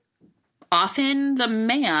where often the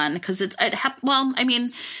man, because I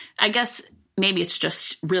mean, I guess maybe it's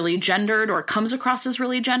just really gendered or comes across as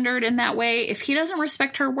really gendered in that way. If he doesn't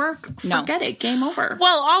respect her work, forget it. Game over.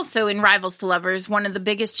 Well, also in Rivals to Lovers, one of the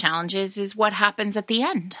biggest challenges is what happens at the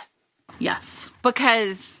end. Yes.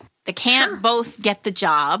 Because they can't both get the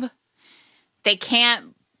job. They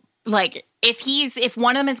can't, like, if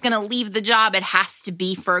one of them is going to leave the job, it has to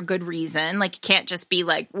be for a good reason. Like, it can't just be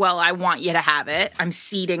like, well, I want you to have it. I'm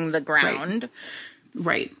ceding the ground.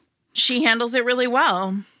 Right. She handles it really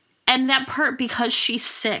well. And that part, because she's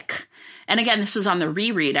sick. And again, this is on the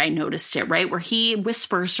reread, I noticed it, right? Where he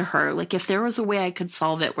whispers to her, like, if there was a way I could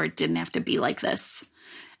solve it where it didn't have to be like this.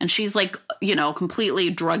 And she's like, completely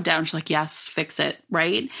drugged down. She's like, yes, fix it.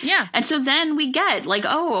 Right. Yeah. And so then we get like,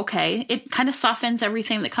 oh, okay. It kind of softens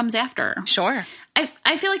everything that comes after. Sure.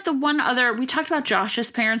 I feel like the one other, we talked about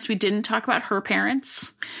Josh's parents. We didn't talk about her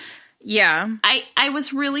parents. Yeah. I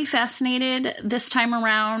was really fascinated this time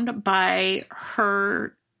around by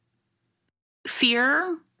her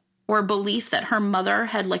fear or belief that her mother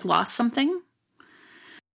had like lost something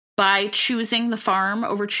by choosing the farm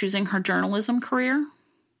over choosing her journalism career.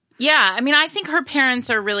 Yeah, I mean, I think her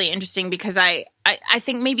parents are really interesting because I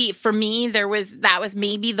think maybe for me that was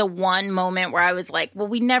maybe the one moment where I was like, well,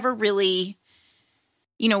 we never really,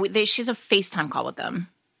 she has a FaceTime call with them,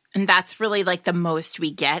 and that's really like the most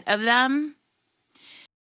we get of them.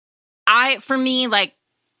 For me, like,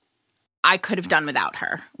 I could have done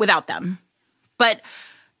without them, but.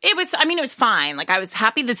 It was fine. Like, I was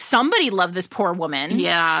happy that somebody loved this poor woman.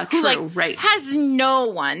 Yeah, true, who, right. Has no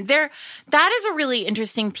one. That is a really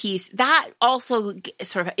interesting piece. That also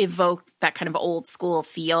sort of evoked that kind of old school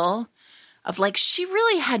feel of, like, she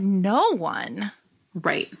really had no one.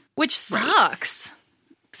 Right. Which sucks.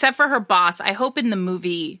 Except for her boss. I hope in the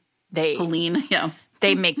movie Pauline,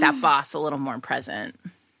 they make that boss a little more present.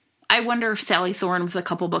 I wonder if Sally Thorne, with a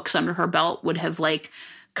couple books under her belt, would have, like,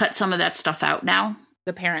 cut some of that stuff out now.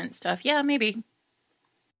 The parent stuff. Yeah, maybe.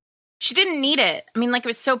 She didn't need it. I mean, like, it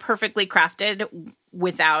was so perfectly crafted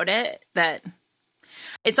without it that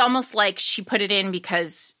it's almost like she put it in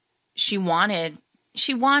because she wanted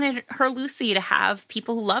her Lucy to have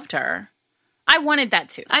people who loved her. I wanted that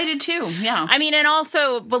too. I did too, yeah. I mean, and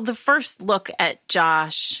also, well, the first look at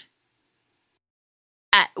Josh,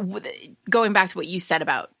 going back to what you said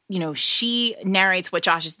about, she narrates what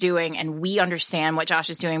Josh is doing and we understand what Josh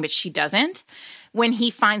is doing, but she doesn't. When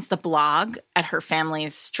he finds the blog at her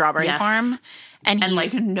family's strawberry farm and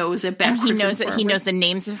like knows it backwards and he knows the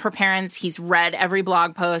names of her parents. He's read every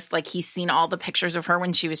blog post. Like, he's seen all the pictures of her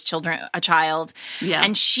when she was a child. Yeah.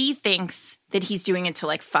 And she thinks that he's doing it to,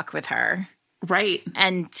 like, fuck with her. Right.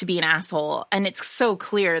 And to be an asshole. And it's so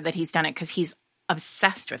clear that he's done it because he's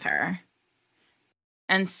obsessed with her.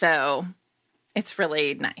 And so it's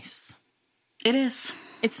really nice. It is.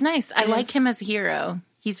 It's nice. I like him as a hero.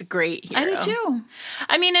 He's a great hero. I do too.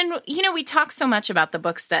 I mean, and, we talk so much about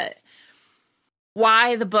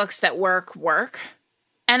why the books that work.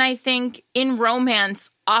 And I think in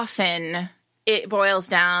romance, often it boils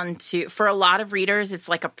down to, for a lot of readers, it's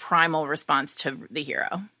like a primal response to the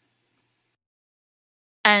hero.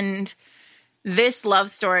 And this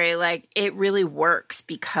love story, like, it really works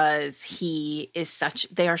because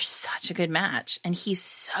they are such a good match. And he's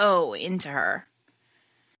so into her.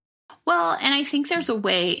 Well, and I think there's a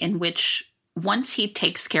way in which once he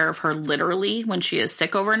takes care of her literally when she is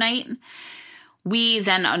sick overnight, we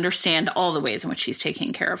then understand all the ways in which he's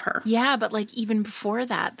taking care of her. Yeah, but, like, even before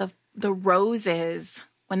that, the roses,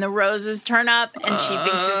 when the roses turn up and she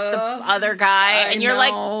thinks it's the other guy. And you're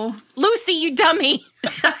like, Lucy, you dummy.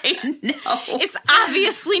 I know. It's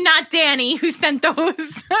obviously not Danny who sent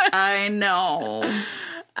those. I know.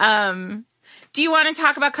 Do you want to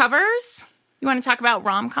talk about covers? You want to talk about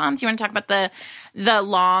rom-coms? You want to talk about the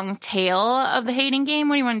long tail of the hating game?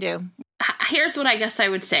 What do you want to do? Here's what I guess I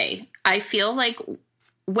would say. I feel like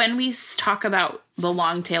when we talk about the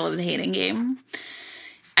long tail of the hating game,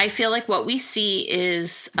 I feel like what we see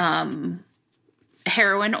is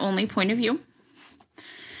heroine-only point of view.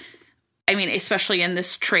 I mean, especially in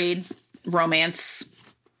this trade romance.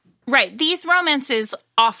 Right. These romances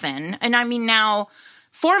often, and I mean now,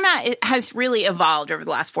 format has really evolved over the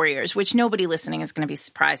last 4 years, which nobody listening is going to be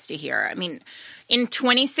surprised to hear. I mean, in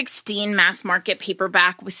 2016, mass market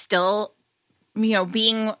paperback was still,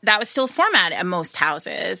 that was still format at most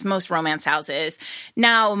houses, most romance houses.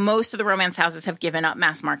 Now, most of the romance houses have given up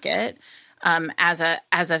mass market as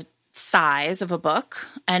a size of a book,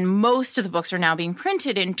 and most of the books are now being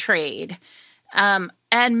printed in trade. And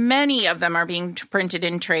many of them are being printed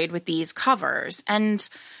in trade with these covers. And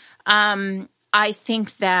I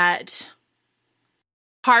think that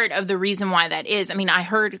part of the reason why that is, I mean, I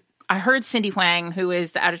heard Cindy Huang, who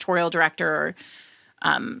is the editorial director,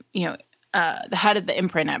 the head of the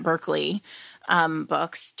imprint at Berkeley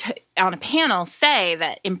Books, on a panel say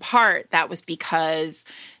that in part that was because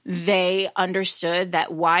they understood that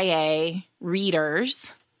YA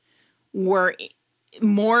readers were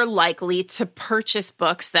more likely to purchase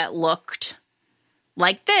books that looked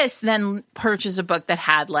like this than purchase a book that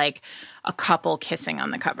had like a couple kissing on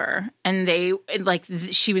the cover. And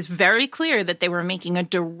she was very clear that they were making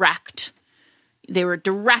they were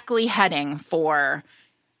directly heading for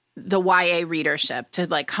the YA readership to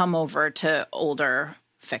like come over to older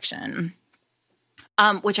fiction,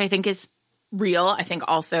 which I think is real. I think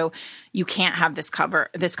also you can't have this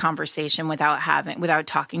conversation without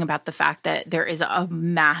talking about the fact that there is a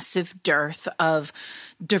massive dearth of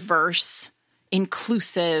diverse,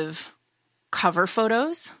 inclusive cover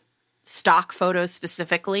photos, stock photos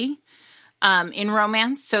specifically, in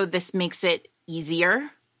romance. So this makes it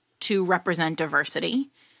easier to represent diversity.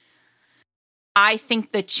 I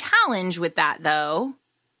think the challenge with that, though,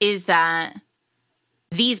 is that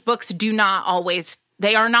these books are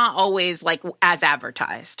not always like as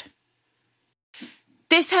advertised.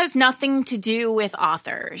 This has nothing to do with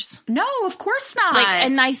authors. No, of course not.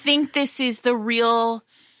 And I think this is the real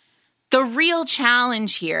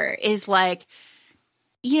challenge here is like,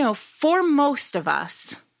 for most of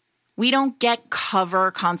us, we don't get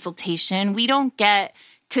cover consultation. We don't get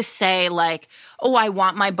to say like, oh, I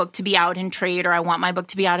want my book to be out in trade or I want my book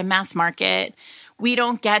to be out in mass market. We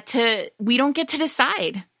don't get to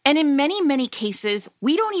decide. And in many, many cases,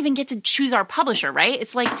 we don't even get to choose our publisher, right?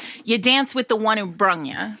 It's like you dance with the one who brung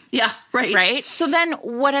you. Yeah, right. Right? So then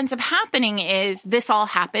what ends up happening is this all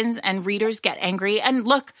happens and readers get angry. And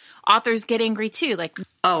look, authors get angry too. Like,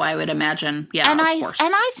 oh, I would imagine. Yeah, of course.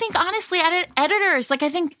 And I think, honestly, editors, like I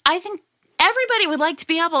think everybody would like to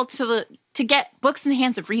be able to get books in the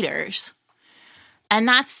hands of readers. And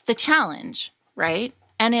that's the challenge, right?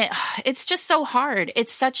 And it's just so hard.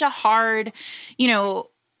 It's such a hard,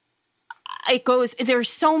 there's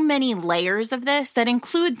so many layers of this that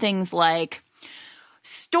include things like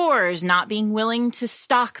stores not being willing to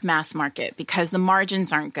stock mass market because the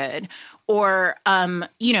margins aren't good. Or, there's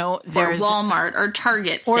Walmart or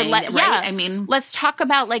Target saying that, right? Yeah. I mean, let's talk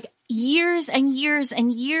about like years and years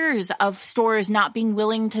and years of stores not being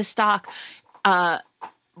willing to stock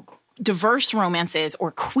diverse romances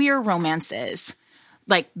or queer romances,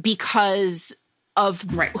 like because of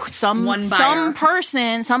some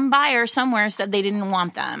buyer somewhere said they didn't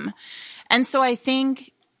want them. And so I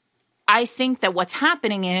think that what's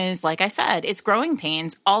happening is, like I said, it's growing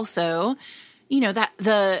pains. Also, that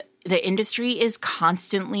the industry is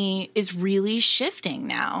really shifting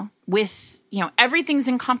now with, everything's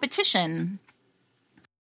in competition.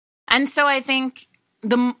 And so I think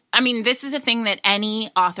this is a thing that any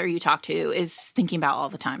author you talk to is thinking about all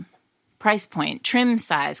the time. Price point, trim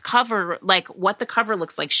size, cover, like what the cover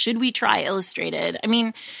looks like. Should we try illustrated? I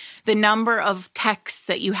mean, the number of texts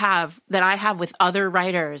that I have with other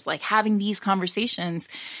writers, like having these conversations.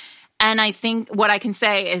 And I think what I can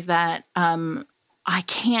say is that I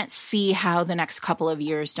can't see how the next couple of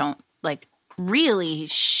years don't like really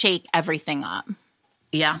shake everything up.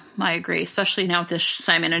 Yeah, I agree. Especially now with this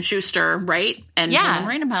Simon & Schuster, right? And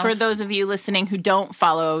Random House. For those of you listening who don't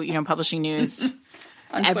follow, publishing news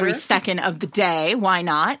every second of the day, why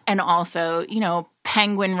not? And also,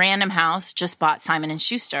 Penguin Random House just bought Simon &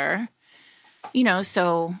 Schuster.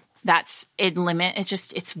 So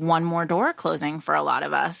It's one more door closing for a lot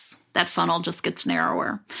of us. That funnel just gets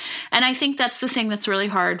narrower. And I think that's the thing that's really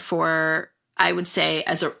hard for, I would say,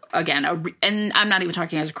 and I'm not even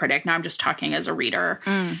talking as a critic, now I'm just talking as a reader,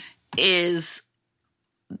 is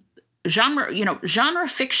genre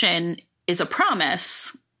fiction is a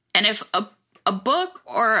promise. And if a book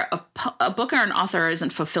or an author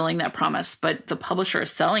isn't fulfilling that promise, but the publisher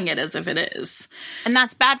is selling it as if it is. And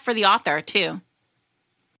that's bad for the author too.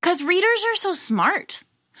 Because readers are so smart.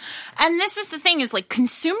 And this is the thing is, like,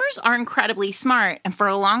 consumers are incredibly smart. And for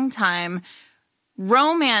a long time,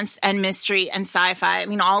 romance and mystery and sci-fi, I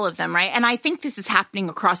mean, all of them, right? And I think this is happening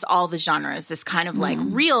across all the genres, this kind of, like,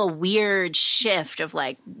 real weird shift of,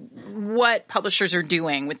 like, what publishers are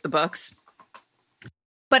doing with the books.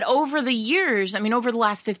 But over the years, I mean, over the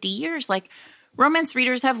last 50 years, like, romance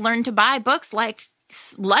readers have learned to buy books like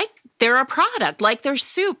they're a product, like they're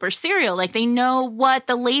soup or cereal, like they know what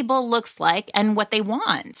the label looks like and what they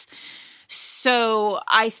want. So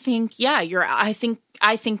I think,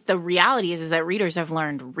 I think the reality is that readers have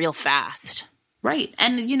learned real fast. Right.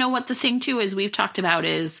 And you know what the thing too is we've talked about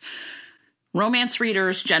is romance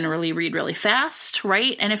readers generally read really fast,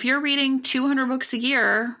 right? And if you're reading 200 books a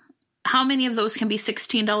year, how many of those can be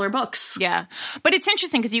 $16 books? Yeah. But it's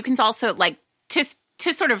interesting because you can also, like,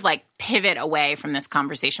 to sort of, like, pivot away from this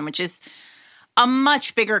conversation, which is a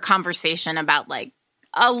much bigger conversation about, like,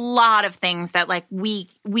 a lot of things that, like, we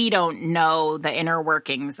don't know the inner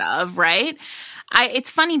workings of, right? It's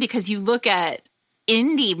funny because you look at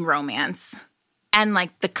indie romance and,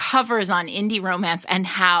 like, the covers on indie romance and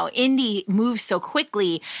how indie moves so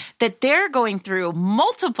quickly that they're going through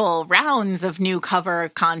multiple rounds of new cover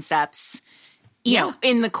concepts, you know,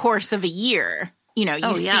 in the course of a year. You know,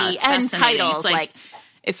 you see end titles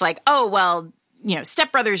it's like, oh, well, you know,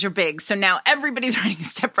 Step Brothers are big, so now everybody's writing a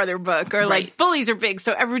Step Brother book, or like Bullies are big,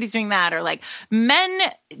 so everybody's doing that, or like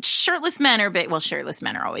shirtless men are big. Well, shirtless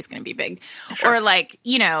men are always going to be big, or like,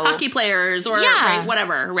 you know, hockey players, or right,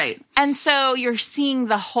 whatever, right? And so you're seeing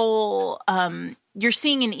the whole, you're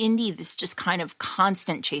seeing in indie this just kind of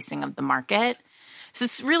constant chasing of the market. So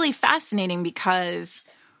it's really fascinating because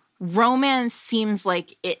romance seems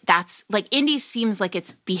like indie seems like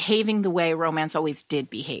it's behaving the way romance always did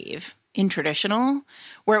behave in traditional,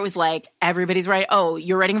 where it was like everybody's right. Oh,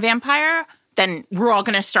 you're writing a vampire? Then we're all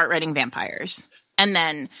going to start writing vampires. And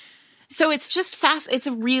then, so it's just it's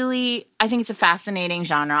I think it's a fascinating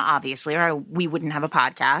genre, obviously, or we wouldn't have a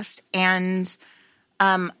podcast. And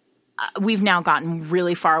we've now gotten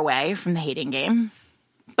really far away from the hating game.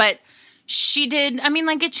 But she did, I mean,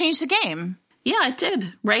 like, it changed the game. Yeah, it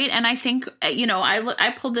did, right? And I think, you know,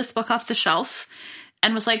 I pulled this book off the shelf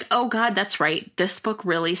and was like, oh, God, that's right. This book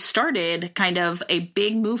really started kind of a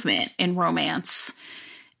big movement in romance,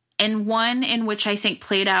 and one in which I think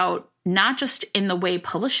played out not just in the way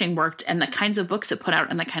publishing worked and the kinds of books it put out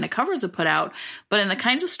and the kind of covers it put out, but in the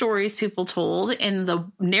kinds of stories people told, in the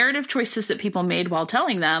narrative choices that people made while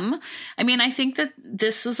telling them. I mean, I think that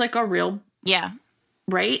this is like a real... Yeah.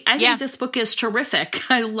 Right? I think this book is terrific.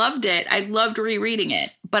 I loved it. I loved rereading it.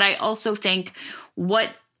 But I also think what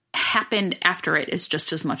happened after it is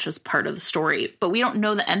just as much as part of the story. But we don't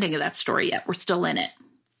know the ending of that story yet. We're still in it.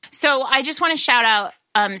 So I just want to shout out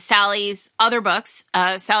Sally's other books.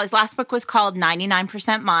 Sally's last book was called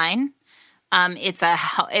 99% Mine. It's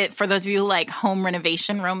for those of you who like home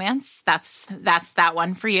renovation romance, that's that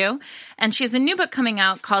one for you. And she has a new book coming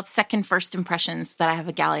out called Second First Impressions that I have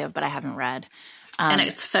a galley of, but I haven't read. And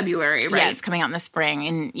it's February, right? Yeah, it's coming out in the spring.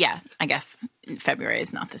 And yeah, I guess February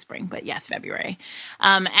is not the spring, but yes, February.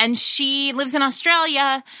 And she lives in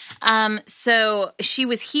Australia. So she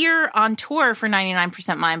was here on tour for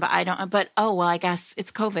 99% Mine, but I guess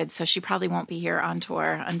it's COVID. So she probably won't be here on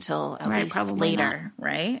tour until at least later,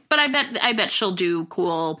 right? But I bet she'll do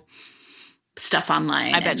cool stuff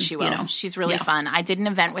online. I bet she will. You know, she's really fun. I did an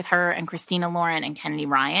event with her and Christina Lauren and Kennedy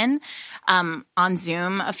Ryan on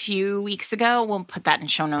Zoom a few weeks ago. We'll put that in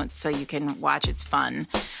show notes so you can watch. It's fun.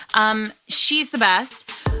 She's the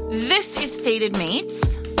best. This is Fated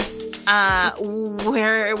Mates. What were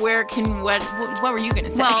you going to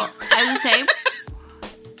say? Well, I would say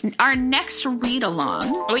our next read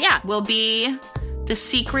along will be The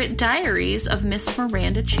Secret Diaries of Miss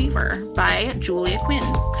Miranda Cheever by Julia Quinn.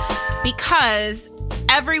 Because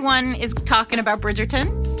everyone is talking about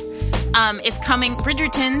Bridgertons. It's coming.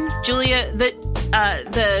 Bridgertons, Julia, the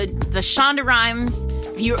Shonda Rhimes.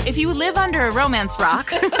 If you live under a romance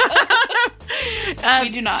rock, we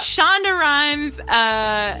do not. Shonda Rhimes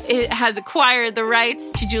has acquired the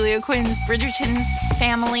rights to Julia Quinn's Bridgertons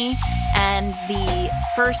family. And the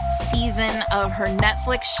first season of her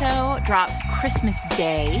Netflix show drops Christmas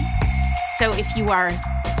Day. So if you are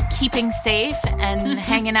keeping safe and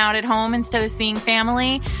hanging out at home instead of seeing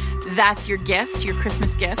family, that's your gift, your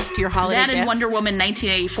Christmas gift, your holiday gift. That and Wonder Woman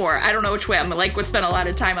 1984. I don't know which way. I'm like, would spend a lot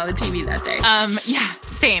of time on the TV that day. Yeah,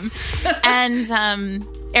 same. And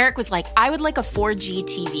Eric was like, I would like a 4G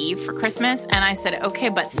TV for Christmas. And I said, okay,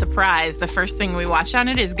 but surprise, the first thing we watch on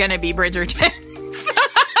it is going to be Bridgerton.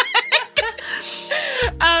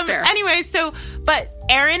 Anyway, but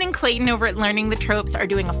Erin and Clayton over at Learning the Tropes are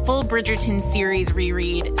doing a full Bridgerton series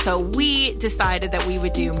reread. So we decided that we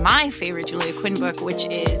would do my favorite Julia Quinn book, which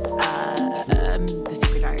is The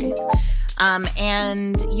Secret Diaries.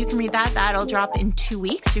 And you can read that. That'll drop in 2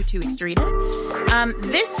 weeks. You have 2 weeks to read it.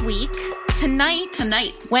 This week,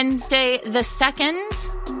 tonight, Wednesday the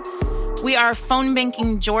 2nd, we are phone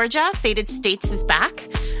banking Georgia. Fated States is back.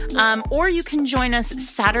 Or you can join us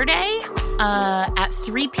Saturday at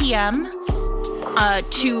 3 p.m.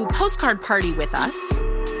 To postcard party with us,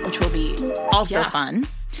 which will be also fun.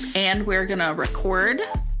 And we're going to record.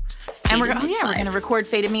 We're going to record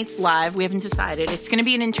Fated Meets live. We haven't decided. It's going to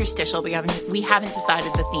be an interstitial. We haven't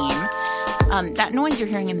decided the theme. That noise you're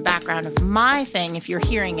hearing in the background of my thing, if you're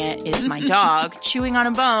hearing it, is my dog chewing on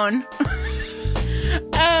a bone.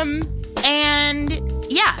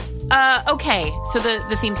 Okay. So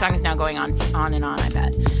the theme song is now going on and on, I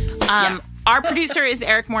bet. Our producer is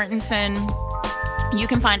Eric Mortensen. You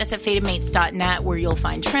can find us at fatedmates.net, where you'll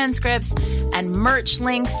find transcripts and merch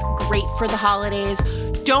links. Great for the holidays.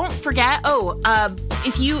 Don't forget,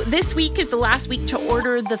 this week is the last week to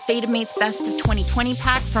order the Fated Mates Best of 2020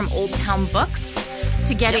 pack from Old Town Books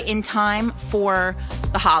to get it in time for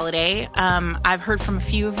the holiday. I've heard from a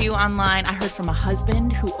few of you online. I heard from a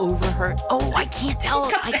husband who overheard. Oh, I can't tell.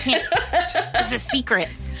 I can't. It's a secret.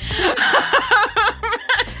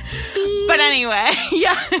 But anyway,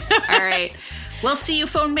 yeah. All right. We'll see you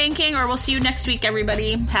phone banking, or we'll see you next week,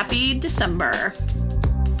 everybody. Happy December.